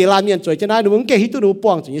มาเจียลานเมียนจ่อยจะได้หนูมันแก่ฮิตุหนูป้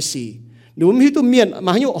องจุดยี่สี่หนูมีตัวเมียนม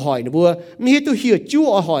าให้ยุ่งหอยหนูบัวมีตัวเหี้ยจู้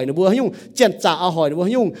หอยหนูบัวให้ยุ่งเจนจ่าหอยหนูบัวใ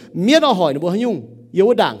ห้ยุ่งเมียนหอยหนูบัวให้ยุ่งยู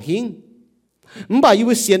ด่างหิงมันบ่ายู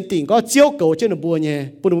เสียนติ่งก็เจียวเก่าเจ้าหนูบัวเนี่ย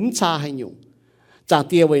ปุ่นมันชาให้ยุ่งจางเ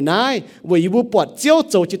ตียไว้นายไว้ยูปวดเจียว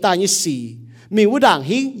โจจิตายี่สี่มีวูด่าง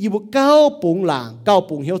หิงยูเก้าปุงหลางเก้า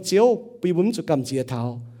ปุงเหี้ยวเจียวปีบุ้มจุกำเจียเท้า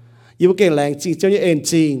ยูเก่งแรงจริงเจ้าเนี่ยเอ็น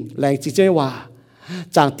จริงแรงจริงเจ้าว่า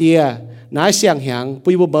จางเตียนายเสียงหาง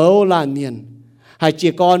ปีบุเบลลานเมียนหายเจี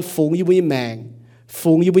ยกรฝูงยูบุยแมง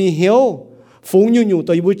ฝูงยูบุยเหี้ยวฝูงยู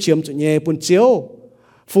ตัวยูบุเฉียมจุเย่ปุ่นเจียว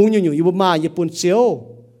ฝูงยูบุมายูปุ่นเจียว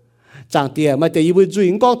จางเตียมาแต่ยูบุจุย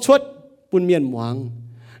งกองชดปุ่นเมียนหวัง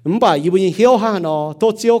มันบ่ายูบุยเหี้ยวห่านอโต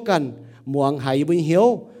เจียวกันหวังหายยูบุยเหี้ยว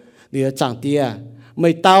เดี๋ยวจางเตียไม่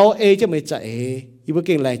เต้าจะไม่จะยูบุเ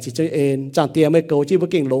ก่งแรงจิตใจจางเตียไม่เก่าจีบุ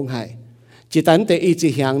เก่งลงหายจิตตันแต่อีจี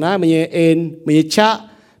หางนะมันยังมันยังชะ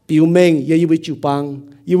ปิวเมงยูบุจูปัง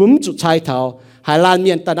ยูบุมจุดชายเท้าหายลานเ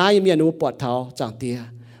มียนตาหน้ายังเมียนนูปวดเท้าจางเตีย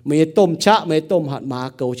ไม่ต้มชะไม่ต้มหัดหมา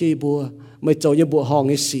เก่าจีบัวไม่โจยบัวห้อง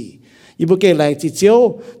นี่สี่ยูบุเก่งแรงจิตเจียว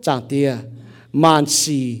จางเตียมาน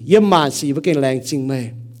สี่เยี่ยมมานสี่บุเก่งแรงจริงไหม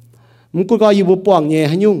มึงกูก็ยูบุป่วงเย่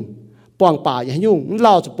ให้ยุ่งป่วงป่าอย่าให้ยุ่งมึงเ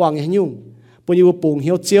ล่าจะป่วงอย่าให้ยุ่งปุ่นยูบุปุ่งเ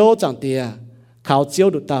หี้ยวเจียวจางเตียขาวเจียว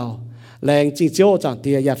ดุเต่าแรงจริงเจียวจางเ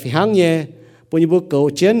ตียอย่าฝีหางเย่ปุ่นยูบุเก่า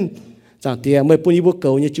เจนจางเตียไม่ปุ่นยูบุเก่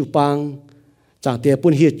าเนี่ยจูปังจางเตียปุ่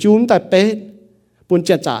นเหี้ยจุ้มแต่เป็ดปุ่นเจ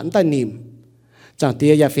นจ่านแต่นิ่มจางเตี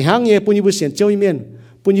ยอย่าฝีหางเย่ปุ่นยูบุเสียนเจียวยี่เมียน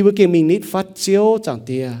ปุ่นยูบุเก่งมิงนิดฟัดเจียวจางเ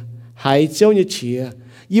ตียหายเจียวเนี่ยเฉีย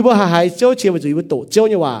ยูบุหายเจียวเฉียมันจะยูบุโตเจียว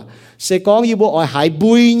เนี่ยว่าเสกองยูบุอ่อยหาย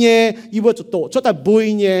บุยเนี่ยยูบุจะโตชดแต่บุย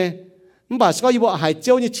เนี่ยมันบ่าสก็ยูบุหายเจี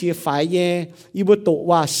ยวเนี่ยเฉียฝ่ายเนี่ยยูบุโต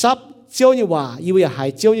ว่าซับเจียวเนี่ยว่ายูบุอย่าหาย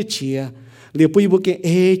เจียวเนี่ยเฉียเหลือปุ่นยูบุเก่ง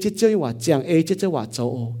เจียวเนี่ยว่าเจียงเจียวว่าโจ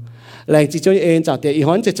แรงจีเจียวเนี่ยจากเตียอีห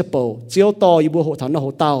อนจะโปเจียวต่อยูบุหัวถังหั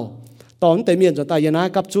วเตาตอนแต่เมียนจนตายยันนะ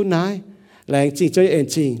กับจุดนายแรงจีเจียวเนี่ย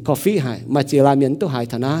จริงกาแฟหายมาเจียราเมียนตัวหาย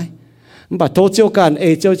ทนายมันบ่าโทษเจียวกัน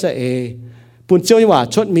เจียวจะปุ่นเจียวเนี่ยว่า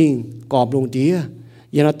ชดมิงกอบลงดี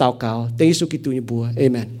ยันนะเตาเก่าเตยิสุกิตุยบัวเอ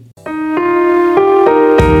เมน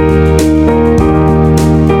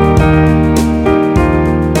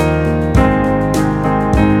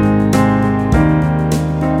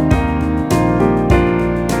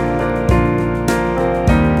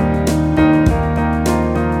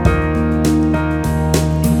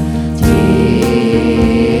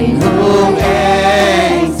天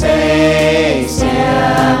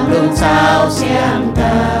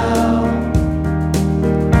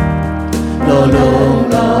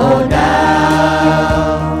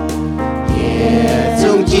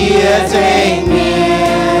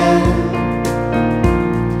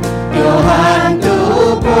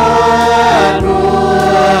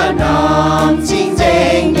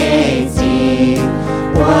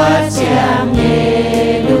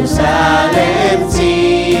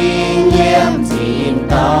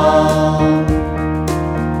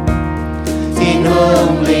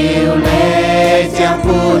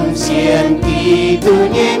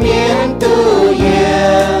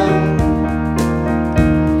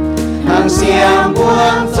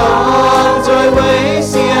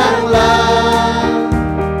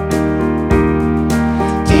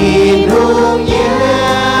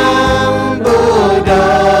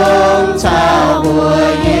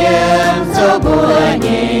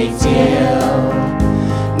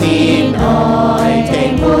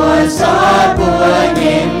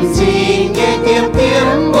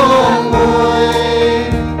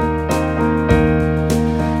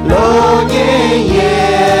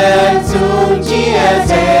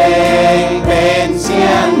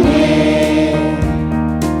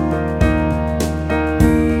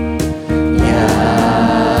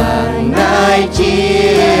ai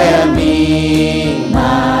chia mình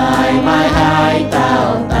mãi mãi hai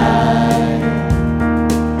tao tài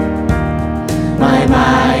mãi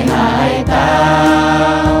mãi hai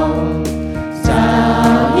tao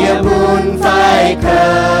sao như buồn phải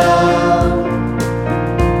không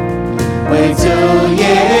với Chúa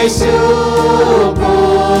Giêsu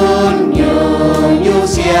buồn nhung nhung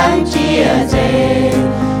xiang chia rẽ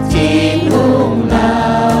tin hùng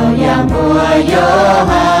lao yang bùa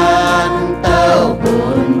Gioan tàu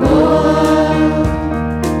buồn buồn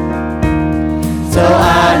dẫu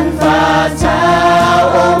Alpha sao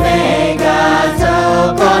Omega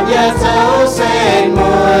dẫu con nhà dẫu sen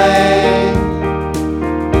mùi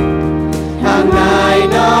hàng ngày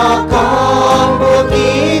nó con buông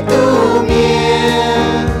ký tu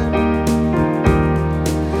miên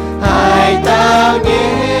hai tao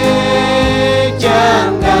nhé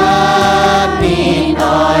chẳng ngàn nhìn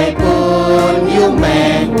oi buồn yêu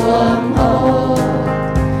mẹ buông hồ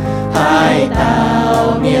hai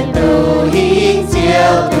tao miền tu hình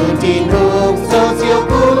chiều từ tin hùng dẫu chiều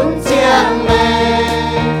cún chiang mẹ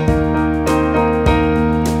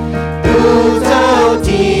tu dẫu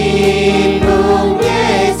tin hùng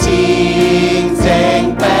nhé xin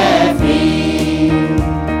danh bè phi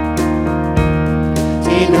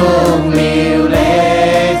tin hùng liều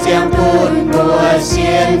lệ chiang buồn bùa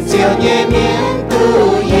xiên chiều nhé miếng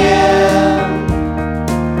tu yên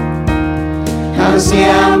hàng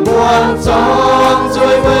xiang buông gió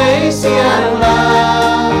rồi với xiang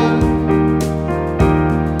la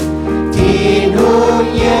tin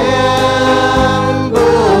hùng yếm bù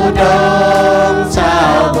đông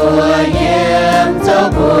sao bùa yếm dẫu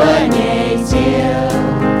bùa nhẹ chiều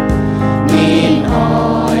nhìn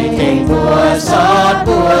hỏi thành bùa xót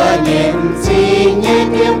bùa nhịp gì nhẹ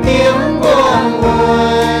tiếng tiếng buông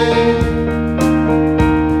môi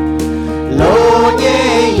lô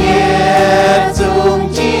nhẹ yết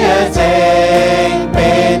dùng chia danh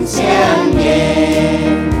bên xiang nhẹ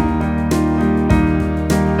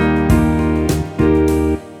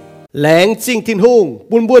lén chính thiên hùng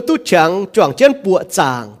buồn bùa tu chẳng choàng chân bùa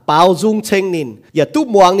chàng bao dung tranh nínอย่าtu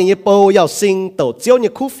muang nín bầu yào sinh tổ chiếu như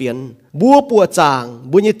khu phiền bùa bùa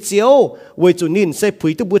chàng bùa như chiếu với chủ nín sẽ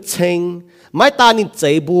phủi tu bùa tranh mái ta nín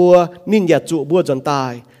chạy bùa nínอย่าtrụ bùa dần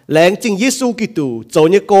tài lén chính Giêsu Kitô chỗ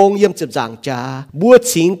như công yếm chụp giảng cha bùa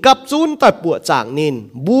chính cấp chun tại bùa chàng nín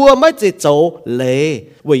bùa mái chế chỗ lệ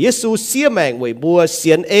với Giêsu xia mèn với bùa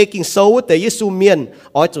xiên ê kinh sâu tại Giêsu miền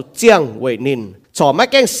ở chỗ chiang với nín chỏ máy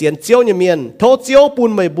canh xiên chiếu như miền thô chiếu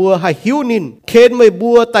bùn mây bùa hay hiu nín khen mây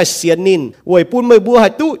bùa tại xiên nín với bùn mây bùa hay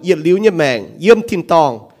tu nhiệt liu như mèn yếm thiên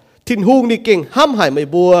tòng thiên hung ni kinh hăm hải mây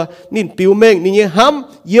bùa nín piu mèn nín như hăm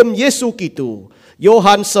yếm Giêsu Kitô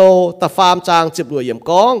Gioan sâu ta phàm trang chụp bùa yếm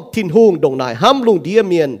con thiên hung đồng nải hăm lùng đĩa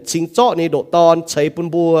miền chính chọ ní độ ton cháy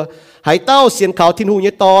bùn bùa hay tao xiên khảo thiên hung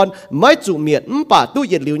như ton mấy chủ miền bà tu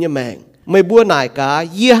nhiệt liu như mèn mày bua nải cả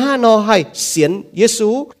ye ha no hay xiên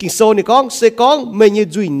Giêsu kinh sâu này con sẽ con mày như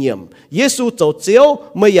duy nhiệm Giêsu走chiếu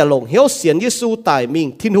mày ya lồng hiếu xiên Giêsu tài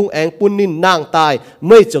mình thiên hung anh bun nín nàng tài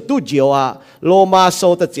mày cho tu diệu à lô ma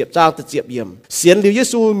sâu ta diệp trang ta diệp yểm xiên liu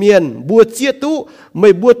Giêsu miền bua chia tu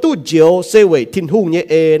mày bua tu diệu sẽ vậy thiên hung nhé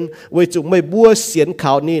en vậy chúng mày bua xiên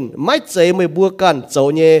khảo nín mãi chế mày bua can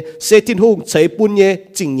走nhé sẽ thiên hung chế bun nhé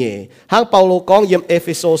chính nhé hang Paulo con yểm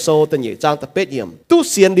Epheso sâu ta nhé trang ta pet yểm tu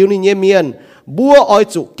xiên liu nín nhé miền bua oi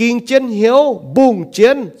chủ kinh chiến hiếu bùng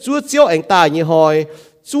chiến chúa chiếu ảnh tài như hỏi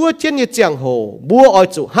chúa chiến như chẳng hồ bua oi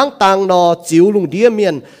chủ hang tàng nò chiếu lùng đĩa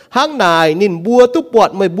miền hang nài nín bua tu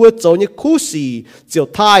bọt mày bua chỗ như khu xì chiều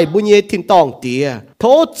thai bua nhé thiên tòng tía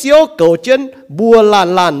thố chiếu cầu chiến bua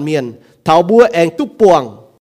làn làn miền thảo bua ảnh tu buồng